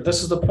culture.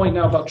 This is the point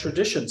now about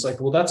traditions.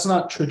 Like, well, that's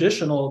not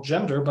traditional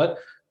gender, but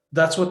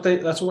that's what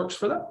works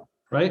for them,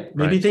 right?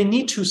 Maybe they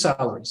need 2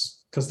 salaries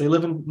because they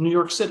live in New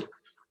York City.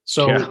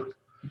 So,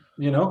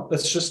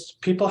 it's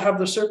just people have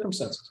their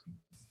circumstances.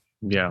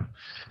 Yeah.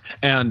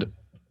 And,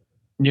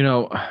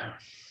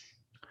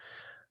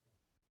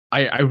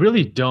 I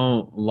really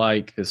don't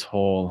like this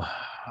whole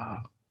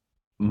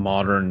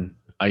modern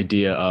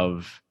idea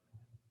of,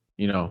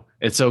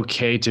 it's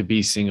okay to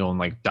be single and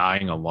like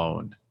dying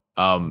alone.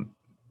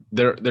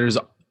 There's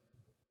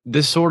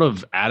this sort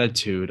of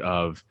attitude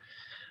of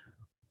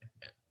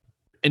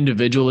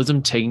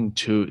individualism taken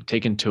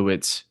to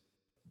its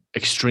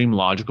extreme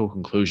logical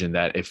conclusion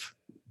that if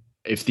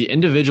the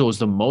individual is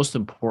the most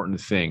important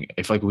thing,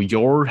 if like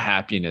your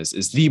happiness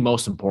is the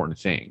most important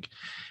thing,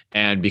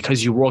 and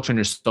because you worked on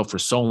yourself for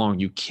so long,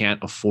 you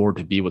can't afford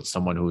to be with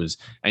someone who is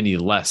any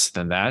less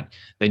than that,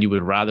 then you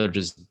would rather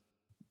just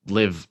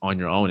live on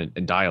your own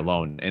and die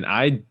alone. And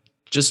I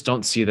just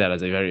don't see that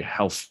as a very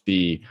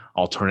healthy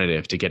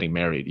alternative to getting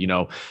married,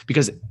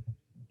 because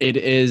it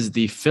is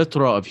the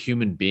fitrah of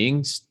human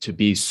beings to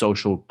be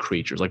social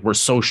creatures. Like we're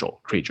social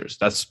creatures.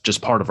 That's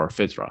just part of our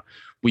fitrah.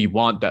 We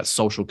want that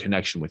social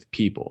connection with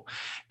people.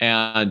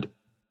 And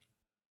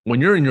when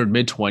you're in your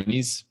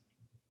mid-20s,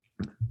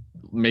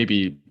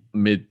 maybe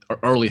mid or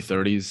early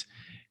 30s,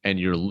 and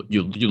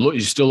you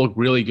still look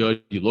really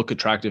good, you look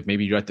attractive,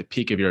 maybe you're at the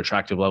peak of your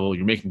attractive level,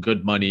 you're making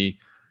good money,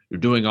 you're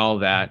doing all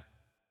that.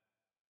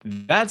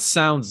 That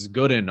sounds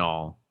good and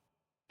all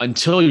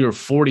until you're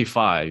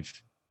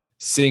 45,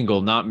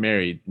 single, not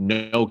married,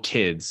 no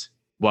kids,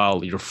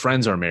 while your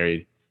friends are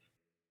married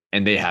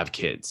and they have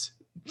kids.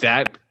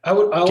 That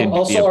I'll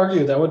also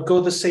argue that would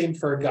go the same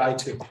for a guy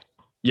too.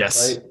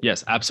 Yes, right?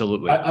 Yes,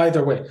 absolutely.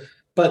 Either way.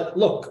 But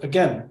look,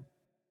 again,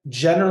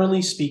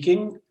 generally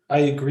speaking, I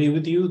agree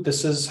with you.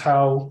 This is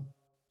how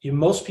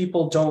most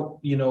people don't,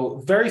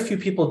 very few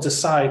people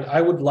decide,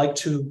 I would like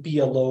to be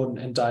alone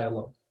and die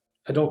alone.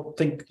 I don't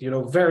think,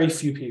 very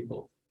few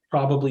people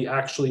probably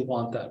actually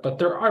want that. But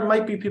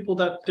might be people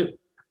that do.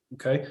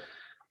 Okay.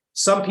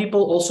 Some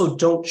people also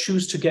don't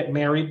choose to get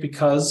married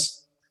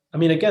because,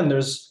 again,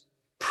 there's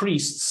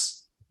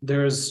priests.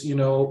 There's,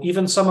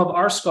 even some of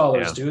our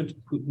scholars, dude,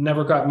 who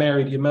never got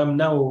married, Imam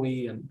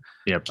Nawawi, and,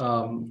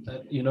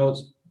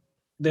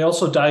 they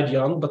also died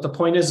young, but the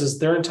point is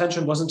their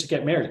intention wasn't to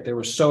get married. They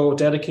were so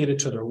dedicated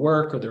to their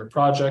work or their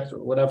project or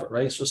whatever,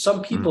 right? So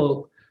some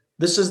people,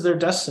 this is their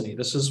destiny.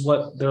 This is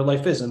what their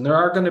life is. And there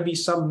are going to be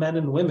some men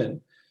and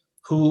women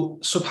who,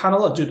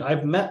 subhanAllah, dude,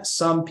 I've met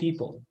some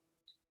people,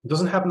 it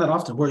doesn't happen that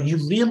often, where you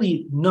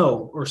really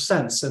know or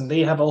sense, and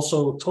they have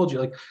also told you,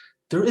 like,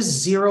 there is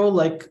zero,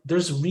 like,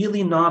 there's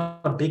really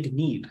not a big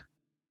need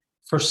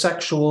for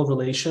sexual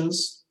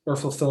relations or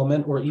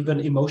fulfillment or even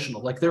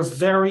emotional. Like, they're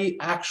very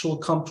actual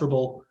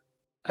comfortable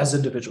as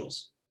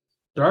individuals.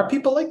 There are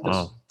people like this.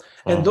 Wow.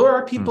 And there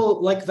are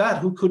people like that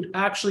who could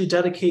actually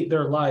dedicate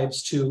their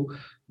lives to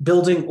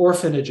building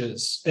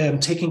orphanages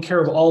and taking care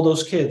of all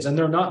those kids. And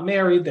they're not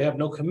married. They have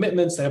no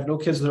commitments. They have no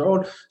kids of their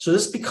own. So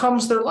this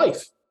becomes their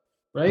life,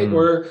 right?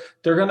 Or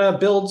they're going to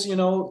build,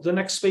 the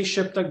next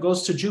spaceship that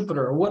goes to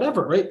Jupiter or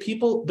whatever, right?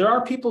 There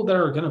are people that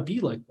are going to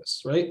be like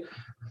this, right?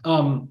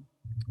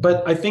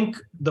 But I think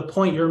the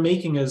point you're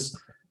making is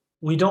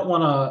we don't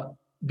want to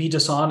be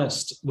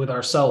dishonest with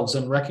ourselves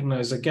and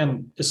recognize,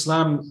 again,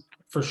 Islam,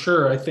 for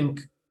sure, I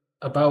think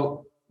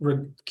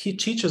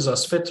teaches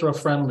us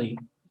fitra-friendly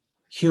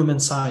human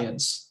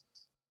science,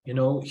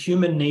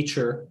 human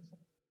nature.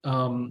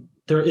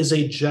 There is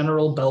a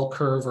general bell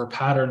curve or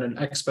pattern and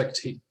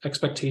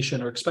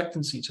expectation or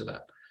expectancy to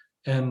that.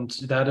 And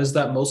that is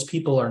that most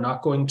people are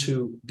not going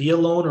to be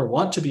alone or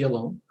want to be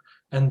alone,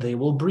 and they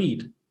will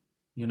breed,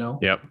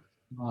 Yep.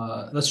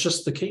 That's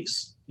just the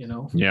case,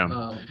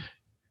 Yeah.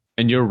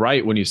 And you're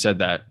right when you said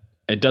that.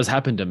 It does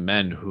happen to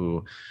men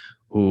who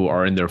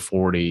are in their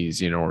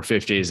 40s, or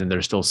 50s, and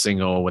they're still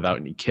single without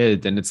any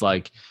kids. And it's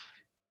like,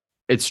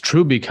 it's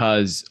true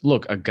because,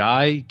 look, a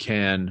guy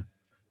can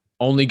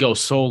only go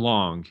so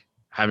long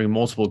having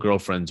multiple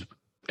girlfriends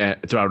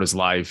throughout his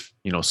life,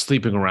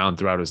 sleeping around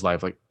throughout his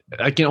life. Like,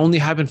 that can only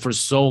happen for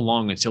so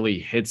long until he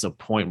hits a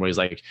point where he's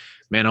like,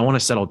 man, I want to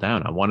settle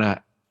down. I want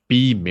to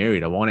be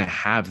married. I want to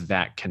have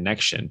that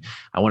connection.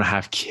 I want to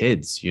have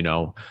kids,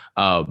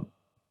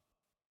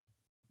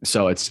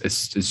 so it's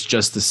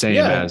just the same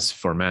as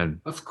for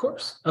men. Of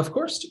course.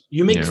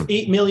 You make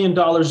 $8 million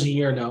a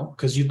year now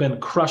because you've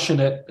been crushing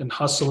it and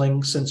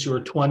hustling since you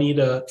were 20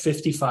 to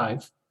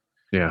 55.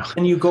 Yeah.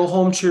 And you go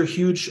home to your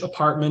huge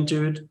apartment,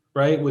 dude,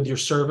 right, with your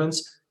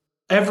servants.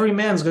 Every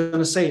man's going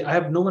to say, I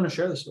have no one to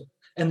share this with.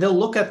 And they'll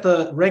look at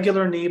the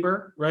regular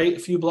neighbor, right, a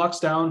few blocks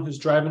down, who's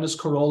driving his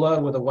Corolla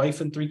with a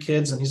wife and 3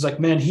 kids. And he's like,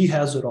 man, he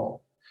has it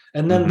all.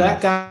 And then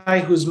that guy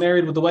who's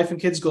married with the wife and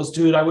kids goes,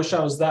 dude, I wish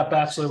I was that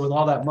bachelor with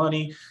all that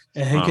money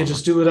and he could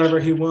just do whatever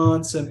he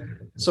wants.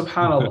 And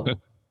subhanAllah,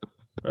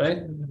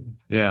 right?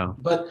 Yeah.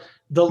 But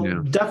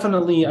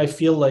definitely, I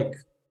feel like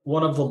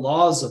one of the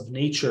laws of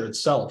nature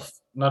itself,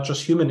 not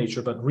just human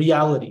nature, but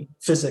reality,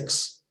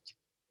 physics,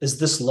 is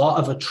this law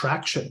of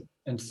attraction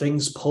and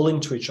things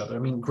pulling to each other. I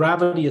mean,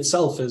 gravity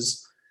itself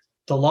is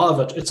the law of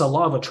it. It's a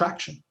law of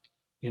attraction.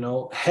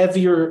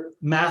 Heavier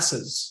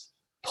masses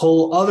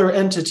pull other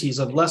entities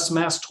of less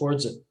mass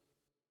towards it.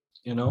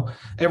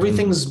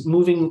 Everything's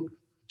moving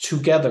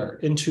together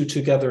into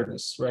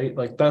togetherness, right?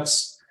 Like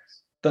that's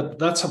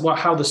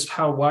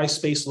why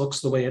space looks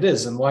the way it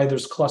is, and why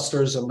there's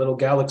clusters and little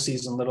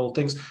galaxies and little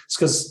things. It's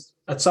because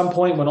at some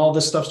point when all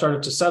this stuff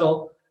started to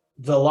settle,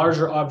 the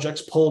larger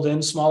objects pulled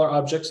in smaller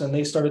objects, and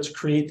they started to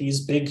create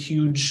these big,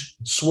 huge,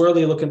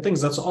 swirly looking things.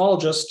 That's all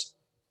just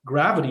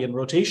gravity and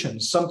rotation.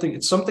 It's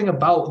something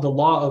about the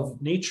law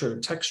of nature,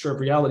 texture of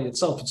reality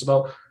itself. It's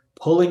about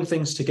pulling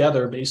things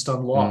together based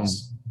on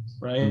laws,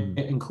 right?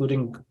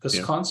 Including this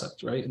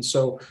concept, right? And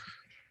so,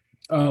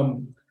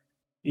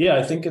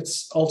 I think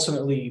it's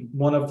ultimately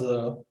one of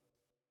the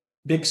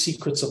big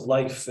secrets of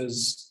life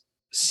is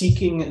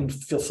seeking and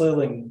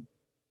fulfilling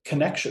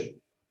connection.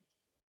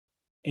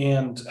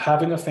 And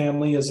having a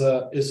family is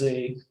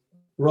a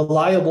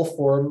reliable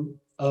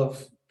form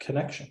of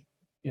connection,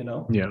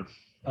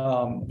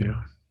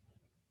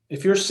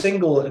 If you're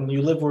single and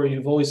you live where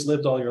you've always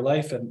lived all your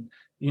life and,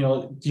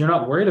 you're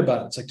not worried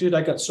about it. It's like, dude,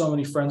 I got so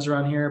many friends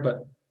around here,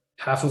 but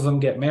half of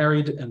them get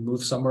married and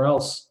move somewhere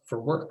else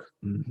for work,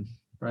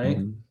 right?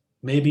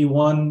 Maybe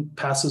one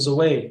passes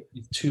away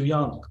too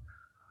young.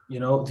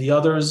 The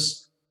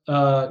others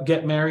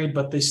get married,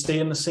 but they stay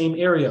in the same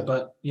area.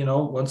 But,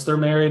 once they're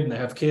married and they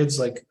have kids,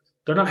 like,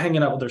 they're not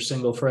hanging out with their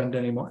single friend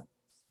anymore.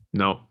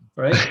 No.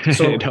 Right.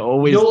 So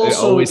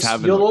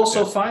you'll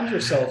also find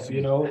yourself,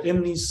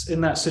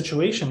 in that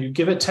situation. You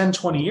give it 10,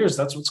 20 years,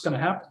 that's what's going to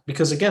happen.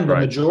 Because again, the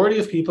majority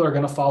of people are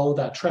going to follow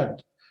that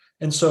trend.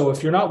 And so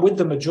if you're not with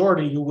the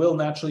majority, you will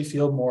naturally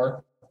feel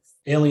more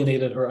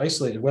alienated or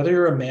isolated, whether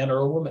you're a man or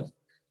a woman.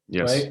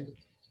 Yes. Right.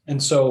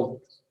 And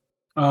so,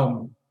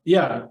 I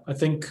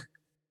think,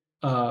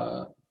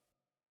 again,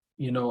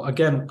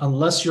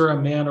 unless you're a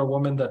man or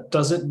woman that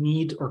doesn't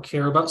need or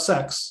care about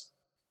sex,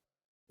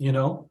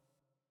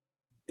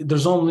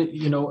 there's only,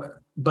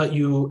 but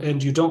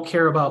you don't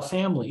care about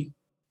family,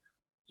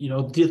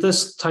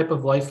 this type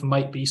of life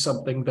might be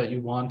something that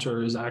you want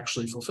or is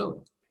actually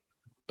fulfilling.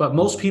 But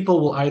most people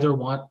will either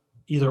want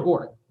either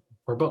or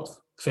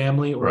both,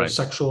 family or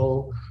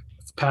sexual,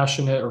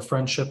 passionate or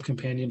friendship,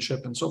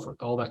 companionship, and so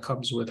forth. All that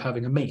comes with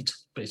having a mate,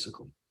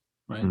 basically.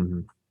 Right.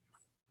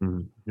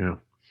 Yeah.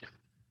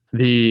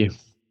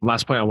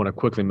 Last point I want to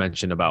quickly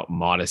mention about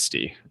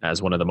modesty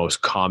as one of the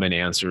most common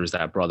answers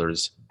that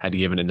brothers had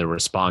given in their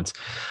response.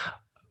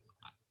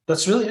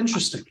 That's really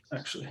interesting,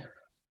 actually.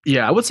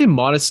 Yeah, I would say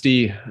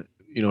modesty,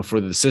 for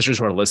the sisters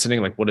who are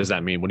listening, like, what does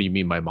that mean? What do you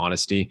mean by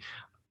modesty?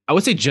 I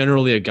would say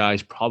generally a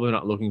guy's probably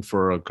not looking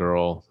for a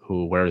girl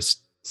who wears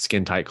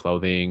skin tight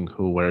clothing,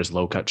 who wears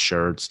low cut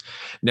shirts.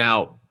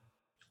 Now,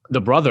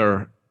 the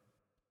brother,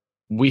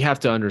 we have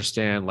to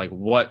understand like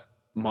what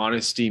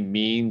modesty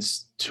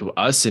means to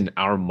us in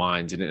our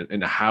minds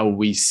and how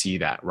we see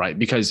that, right?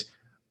 Because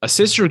a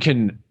sister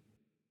can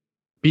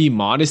be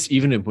modest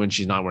even when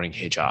she's not wearing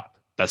hijab.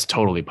 That's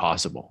totally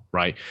possible,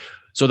 right?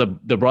 So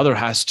the brother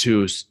has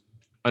to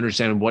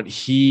understand what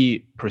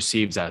he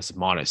perceives as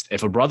modest.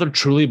 If a brother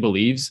truly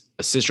believes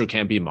a sister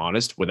can't be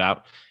modest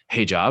without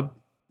hijab,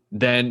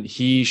 then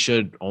he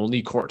should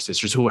only court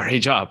sisters who wear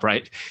hijab,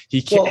 right?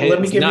 He can't. Well, let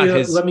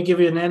me give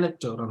you an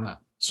anecdote on that.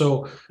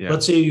 So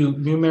let's say you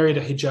married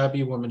a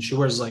hijabi woman. She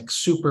wears like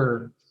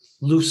super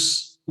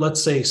loose,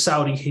 let's say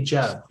Saudi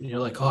hijab. And you're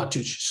like, oh,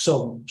 dude, she's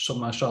so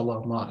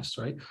mashallah modest,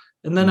 right?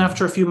 And then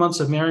after a few months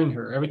of marrying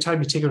her, every time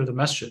you take her to the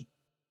masjid,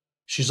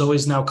 she's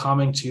always now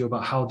commenting to you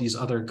about how these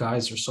other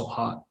guys are so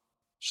hot.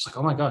 She's like,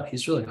 oh my God,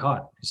 he's really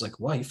hot. He's like,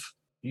 wife,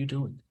 what are you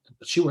doing?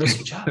 But she wears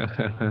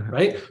hijab,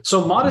 right?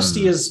 So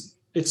modesty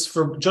it's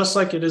for just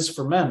like it is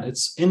for men.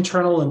 It's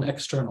internal and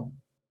external.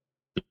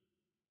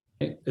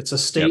 It's a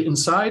state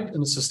inside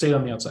and it's a state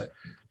on the outside.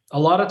 A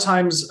lot of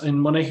times,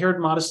 and when I heard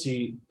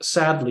modesty,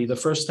 sadly, the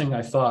first thing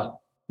I thought,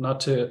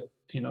 not to,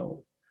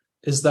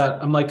 is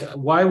that I'm like,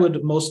 why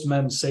would most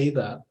men say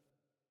that?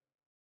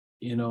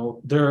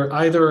 They're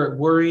either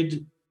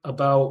worried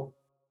about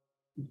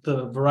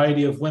the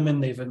variety of women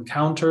they've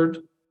encountered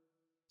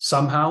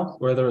somehow,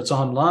 whether it's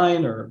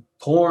online or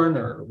porn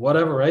or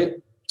whatever, right?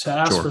 To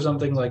ask for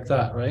something like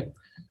that, right?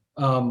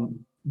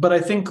 But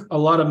I think a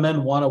lot of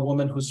men want a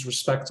woman who's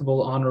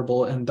respectable,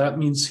 honorable, and that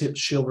means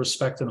she'll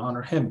respect and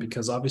honor him,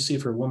 because obviously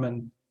if her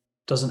woman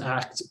doesn't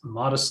act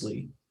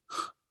modestly,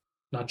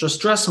 not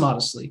just dress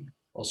modestly,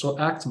 also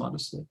act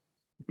modestly.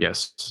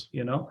 Yes.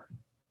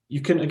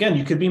 You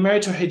could be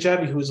married to a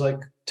hijabi who's like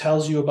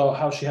tells you about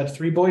how she had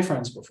 3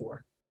 boyfriends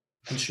before,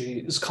 and she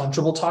is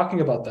comfortable talking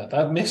about that.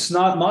 That makes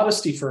not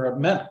modesty for a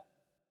man,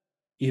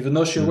 even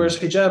though she wears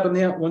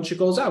hijab when she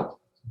goes out.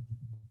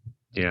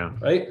 Yeah.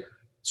 Right.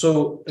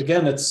 So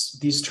again,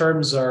 these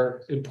terms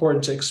are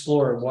important to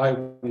explore why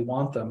we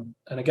want them.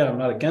 And again, I'm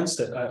not against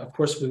it. Of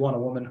course, we want a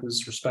woman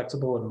who's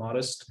respectable and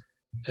modest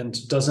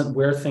and doesn't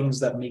wear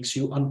things that makes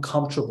you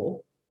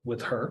uncomfortable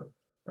with her,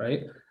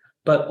 right?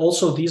 But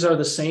also, these are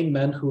the same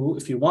men who,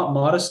 if you want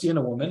modesty in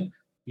a woman,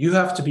 you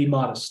have to be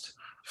modest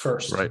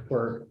first, right?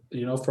 For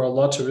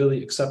Allah to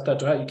really accept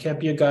that. You can't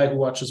be a guy who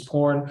watches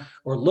porn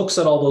or looks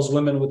at all those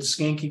women with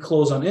skanky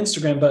clothes on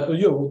Instagram. But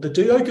the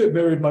day I get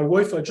married, my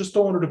wife, I just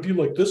don't want her to be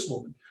like this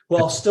woman.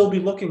 Well, I'll still be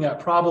looking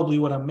at probably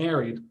when I'm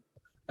married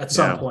at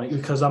some point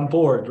because I'm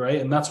bored, right?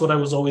 And that's what I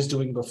was always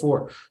doing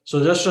before. So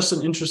that's just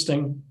an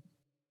interesting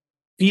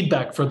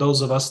feedback for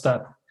those of us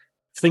that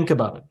think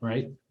about it,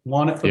 right?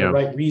 Want it for the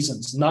right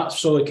reasons, not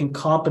so it can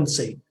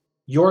compensate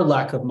your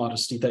lack of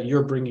modesty that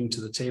you're bringing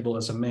to the table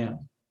as a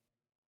man.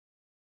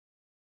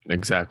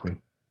 Exactly.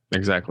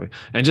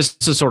 And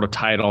just to sort of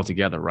tie it all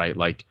together, right?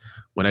 Like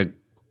when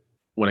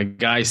a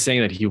guy's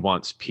saying that he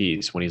wants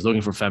peace, when he's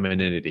looking for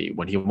femininity,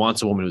 when he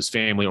wants a woman who's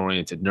family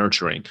oriented,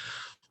 nurturing,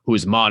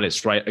 who's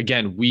modest, right?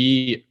 Again,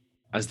 we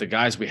as the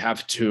guys, we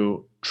have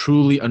to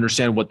truly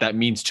understand what that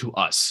means to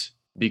us,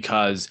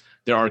 because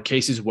there are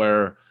cases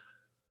where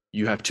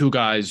you have 2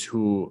 guys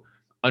who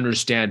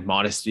understand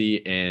modesty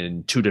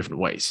in 2 different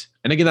ways.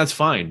 And again, that's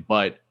fine.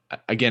 But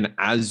again,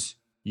 as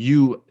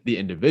you, the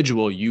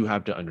individual, you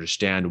have to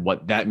understand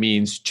what that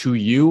means to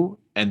you,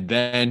 and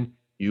then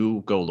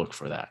you go look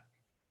for that.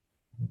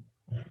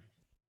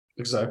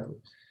 Exactly.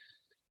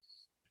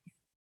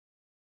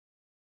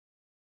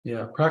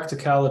 Yeah,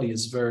 practicality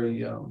is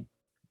very,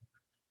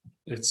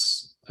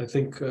 it's, I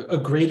think, a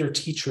greater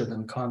teacher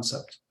than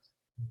concept.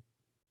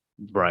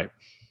 Right.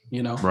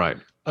 Right.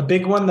 A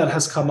big one that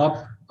has come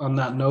up on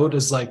that note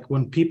is like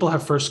when people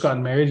have first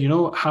gotten married,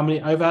 how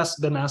many, I've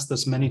been asked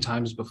this many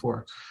times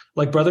before.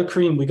 Like, Brother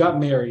Kareem, we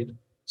got married.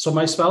 So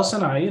my spouse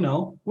and I,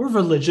 we're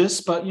religious,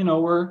 but,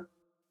 we're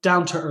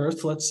down to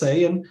earth, let's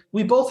say. And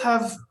we both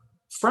have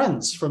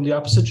friends from the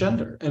opposite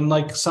gender. And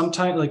like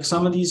sometimes, like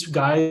some of these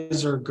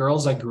guys or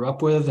girls I grew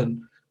up with,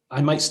 and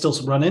I might still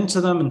run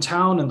into them in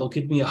town and they'll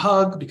give me a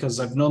hug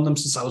because I've known them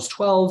since I was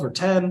 12 or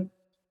 10.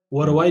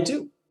 What do I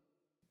do?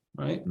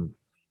 Right.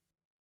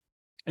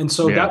 And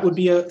so that would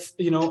be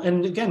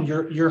and again,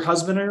 your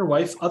husband or your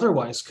wife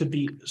otherwise could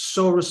be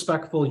so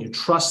respectful, you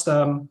trust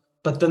them,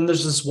 but then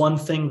there's this one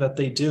thing that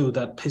they do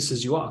that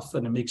pisses you off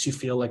and it makes you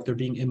feel like they're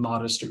being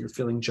immodest or you're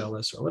feeling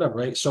jealous or whatever,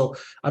 right? So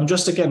I'm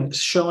just, again,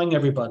 showing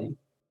everybody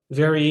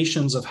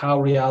variations of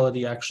how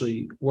reality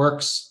actually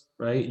works,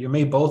 right? You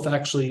may both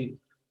actually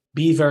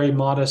be very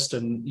modest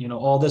and,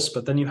 all this,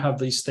 but then you have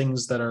these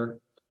things that are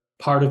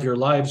part of your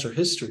lives or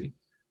history.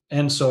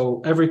 And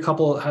so every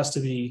couple has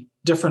to be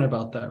different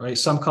about that, right?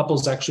 Some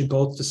couples actually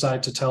both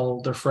decide to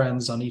tell their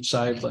friends on each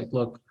side, like,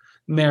 look,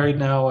 married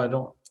now, I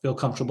don't feel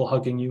comfortable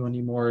hugging you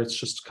anymore. It's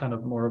just kind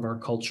of more of our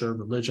culture,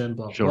 religion,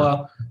 blah, Sure.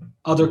 blah.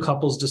 Other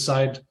couples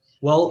decide,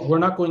 well, we're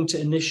not going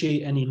to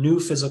initiate any new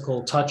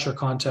physical touch or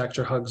contact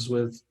or hugs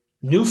with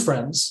new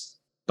friends,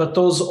 but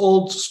those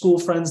old school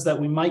friends that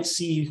we might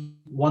see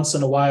once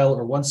in a while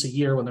or once a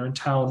year when they're in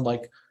town,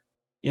 like,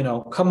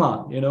 come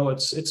on,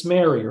 it's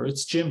Mary or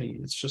it's Jimmy.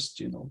 It's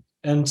just,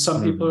 and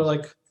some people are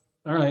like,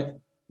 all right,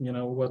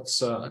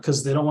 what's,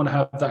 because they don't want to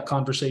have that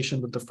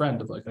conversation with the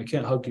friend of like, I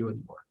can't hug you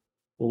anymore.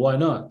 Well, why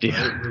not?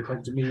 Yeah. Right? You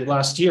hugged me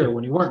last year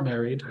when you weren't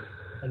married,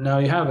 and now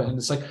you have it. And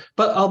it's like,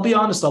 but I'll be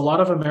honest, a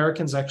lot of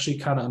Americans actually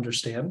kind of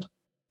understand.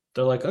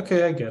 They're like,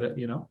 okay, I get it.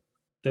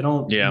 They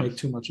don't make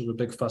too much of a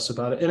big fuss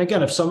about it. And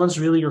again, if someone's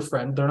really your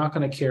friend, they're not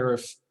going to care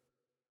if,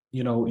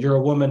 you're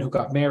a woman who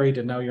got married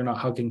and now you're not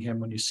hugging him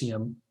when you see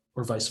him,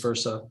 or vice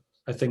versa.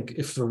 I think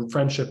if the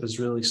friendship is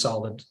really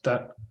solid,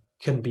 that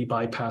can be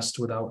bypassed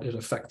without it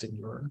affecting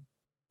your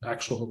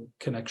actual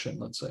connection,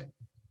 let's say.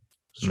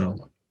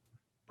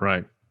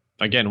 Right.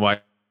 Again,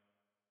 why?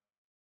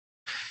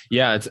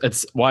 Yeah,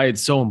 it's why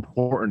it's so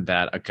important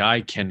that a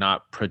guy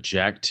cannot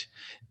project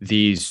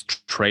these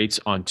traits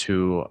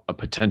onto a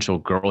potential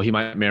girl he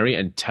might marry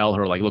and tell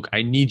her like, look,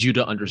 I need you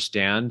to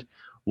understand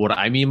what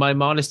I mean by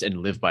modest and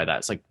live by that.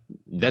 It's like,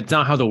 that's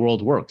not how the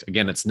world works.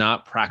 Again, it's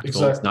not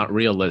practical. Exactly. It's not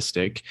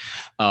realistic.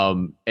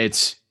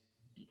 It's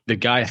the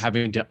guy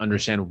having to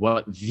understand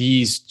what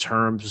these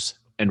terms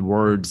and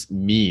words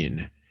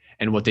mean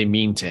and what they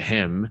mean to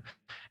him,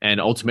 and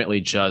ultimately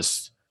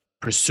just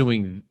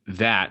pursuing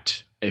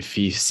that if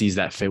he sees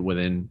that fit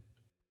within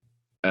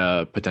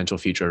a potential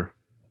future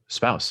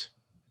spouse.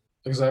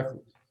 Exactly.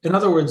 In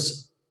other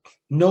words,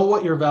 know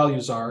what your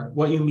values are,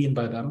 what you mean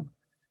by them.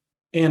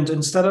 And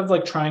instead of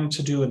like trying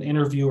to do an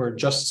interview or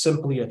just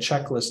simply a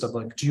checklist of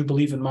like, do you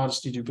believe in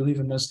modesty? Do you believe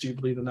in this? Do you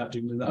believe in that? Do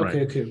you believe in that?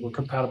 Right. Okay, we're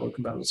compatible.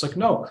 It's like,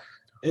 no,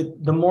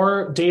 the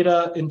more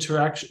data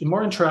interaction, the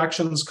more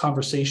interactions,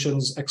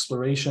 conversations,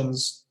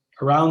 explorations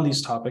around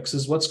these topics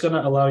is what's going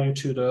to allow you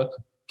to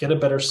get a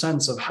better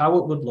sense of how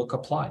it would look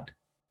applied,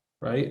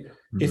 right?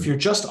 Mm-hmm. If you're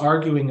just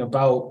arguing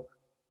about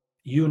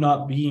you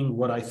not being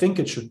what I think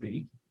it should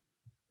be,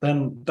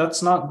 then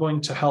that's not going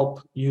to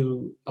help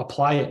you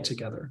apply it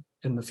together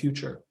in the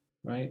future,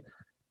 right?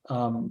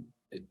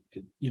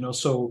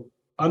 So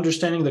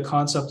understanding the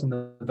concept and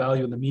the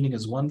value and the meaning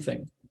is one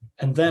thing.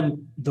 And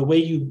then the way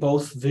you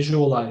both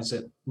visualize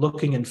it,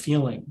 looking and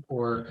feeling,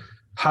 or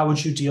how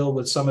would you deal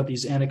with some of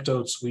these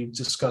anecdotes we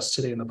discussed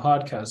today in the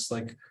podcast?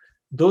 Like,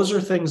 those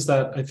are things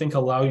that I think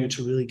allow you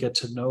to really get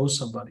to know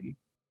somebody,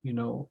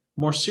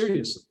 more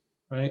seriously,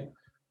 right?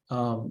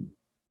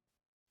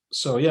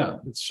 So yeah,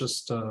 it's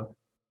just,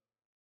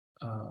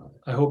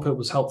 I hope it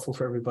was helpful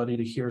for everybody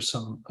to hear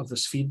some of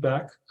this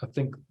feedback. I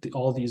think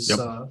all these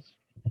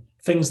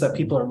things that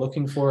people are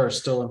looking for are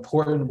still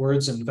important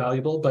words and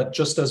valuable, but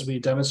just as we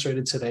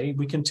demonstrated today,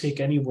 we can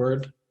take any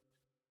word,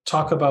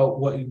 talk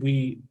about what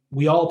we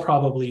all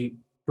probably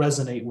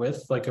resonate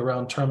with, like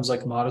around terms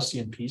like modesty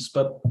and peace.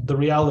 But the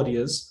reality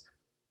is,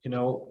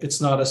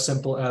 it's not as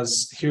simple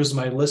as here's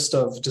my list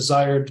of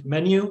desired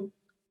menu.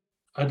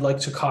 I'd like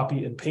to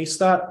copy and paste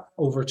that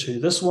over to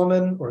this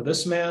woman or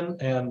this man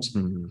and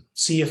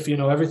see if,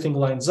 everything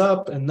lines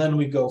up. And then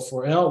we go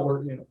for,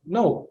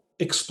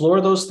 explore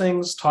those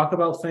things, talk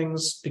about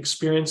things,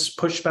 experience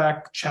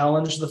pushback,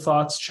 challenge the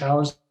thoughts,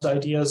 challenge the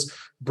ideas,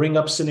 bring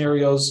up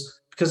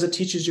scenarios, because it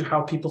teaches you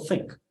how people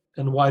think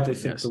and why they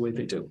think the way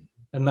they do.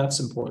 And that's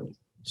important.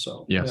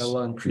 So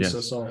Allah increase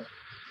us all.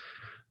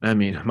 I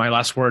mean, my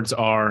last words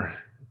are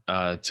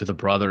to the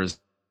brothers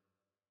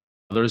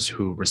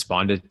who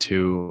responded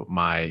to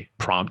my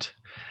prompt.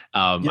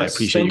 I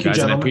appreciate you guys,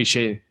 and I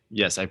appreciate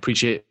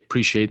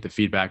the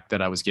feedback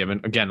that I was given.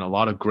 Again, a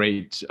lot of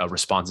great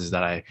responses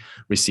that I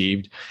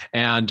received.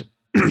 And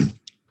the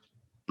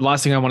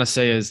last thing I want to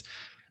say is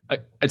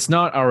it's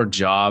not our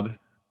job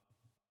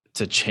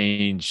to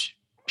change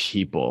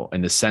people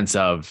in the sense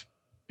of,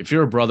 if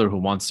you're a brother who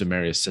wants to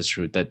marry a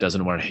sister that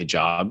doesn't wear a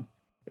hijab,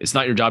 it's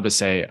not your job to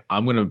say,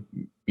 I'm going to,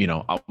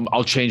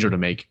 I'll change her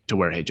to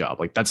wear a hijab.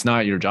 Like, that's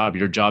not your job.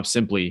 Your job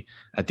simply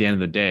at the end of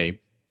the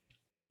day,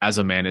 as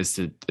a man, is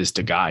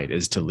to guide,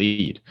 is to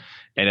lead.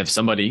 And if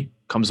somebody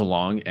comes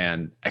along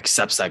and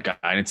accepts that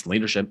guidance and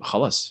leadership,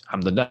 khalas,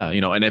 alhamdulillah,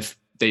 and if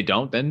they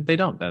don't, then they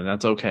don't, then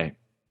that's okay.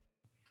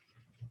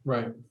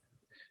 Right.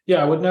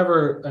 Yeah. I would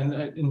never, and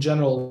in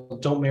general,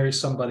 don't marry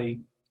somebody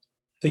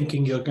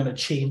thinking you're going to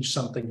change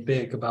something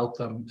big about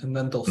them and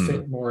then they'll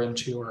fit more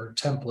into your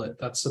template.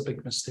 That's a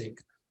big mistake.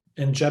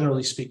 And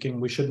generally speaking,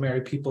 we should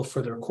marry people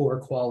for their core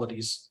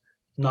qualities,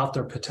 not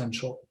their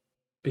potential,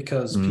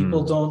 because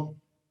people don't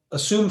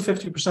assume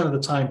 50% of the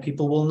time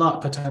people will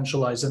not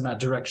potentialize in that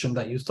direction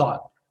that you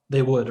thought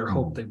they would or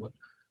hope they would.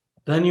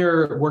 Then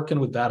you're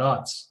working with bad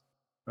odds,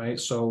 right?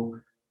 So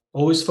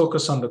always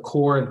focus on the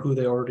core and who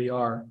they already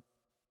are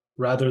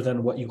rather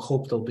than what you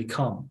hope they'll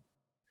become.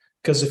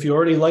 Because if you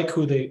already like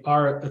who they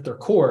are at their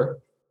core,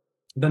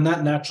 then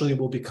that naturally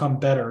will become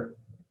better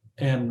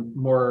and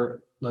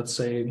more, let's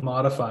say,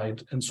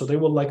 modified. And so they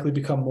will likely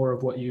become more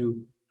of what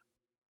you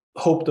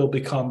hope they'll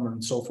become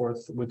and so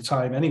forth with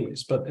time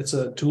anyways, but it's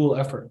a dual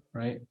effort,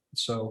 right?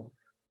 So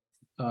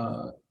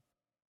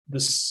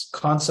this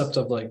concept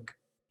of like,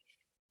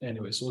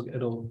 anyways,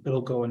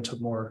 it'll go into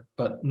more,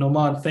 but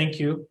Noman, thank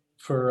you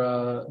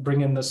for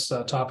bringing this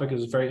topic. It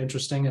was very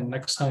interesting. And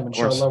next time,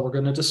 inshallah, we're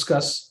going to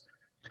discuss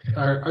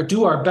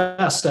do our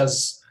best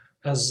as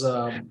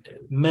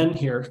men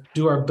here,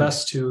 do our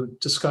best to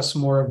discuss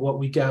more of what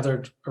we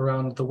gathered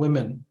around the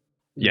women,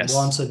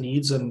 wants and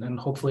needs, and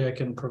hopefully I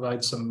can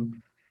provide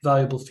some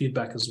valuable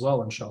feedback as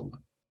well, inshallah.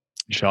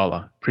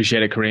 Inshallah.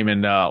 Appreciate it, Kareem,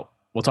 and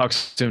we'll talk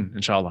soon,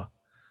 inshallah.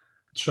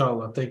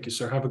 Inshallah. Thank you,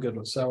 sir. Have a good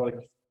one.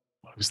 Assalamu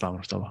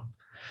alaikum.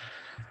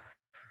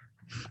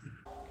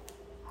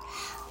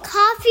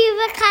 Coffee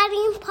with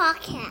Karim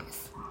Podcast.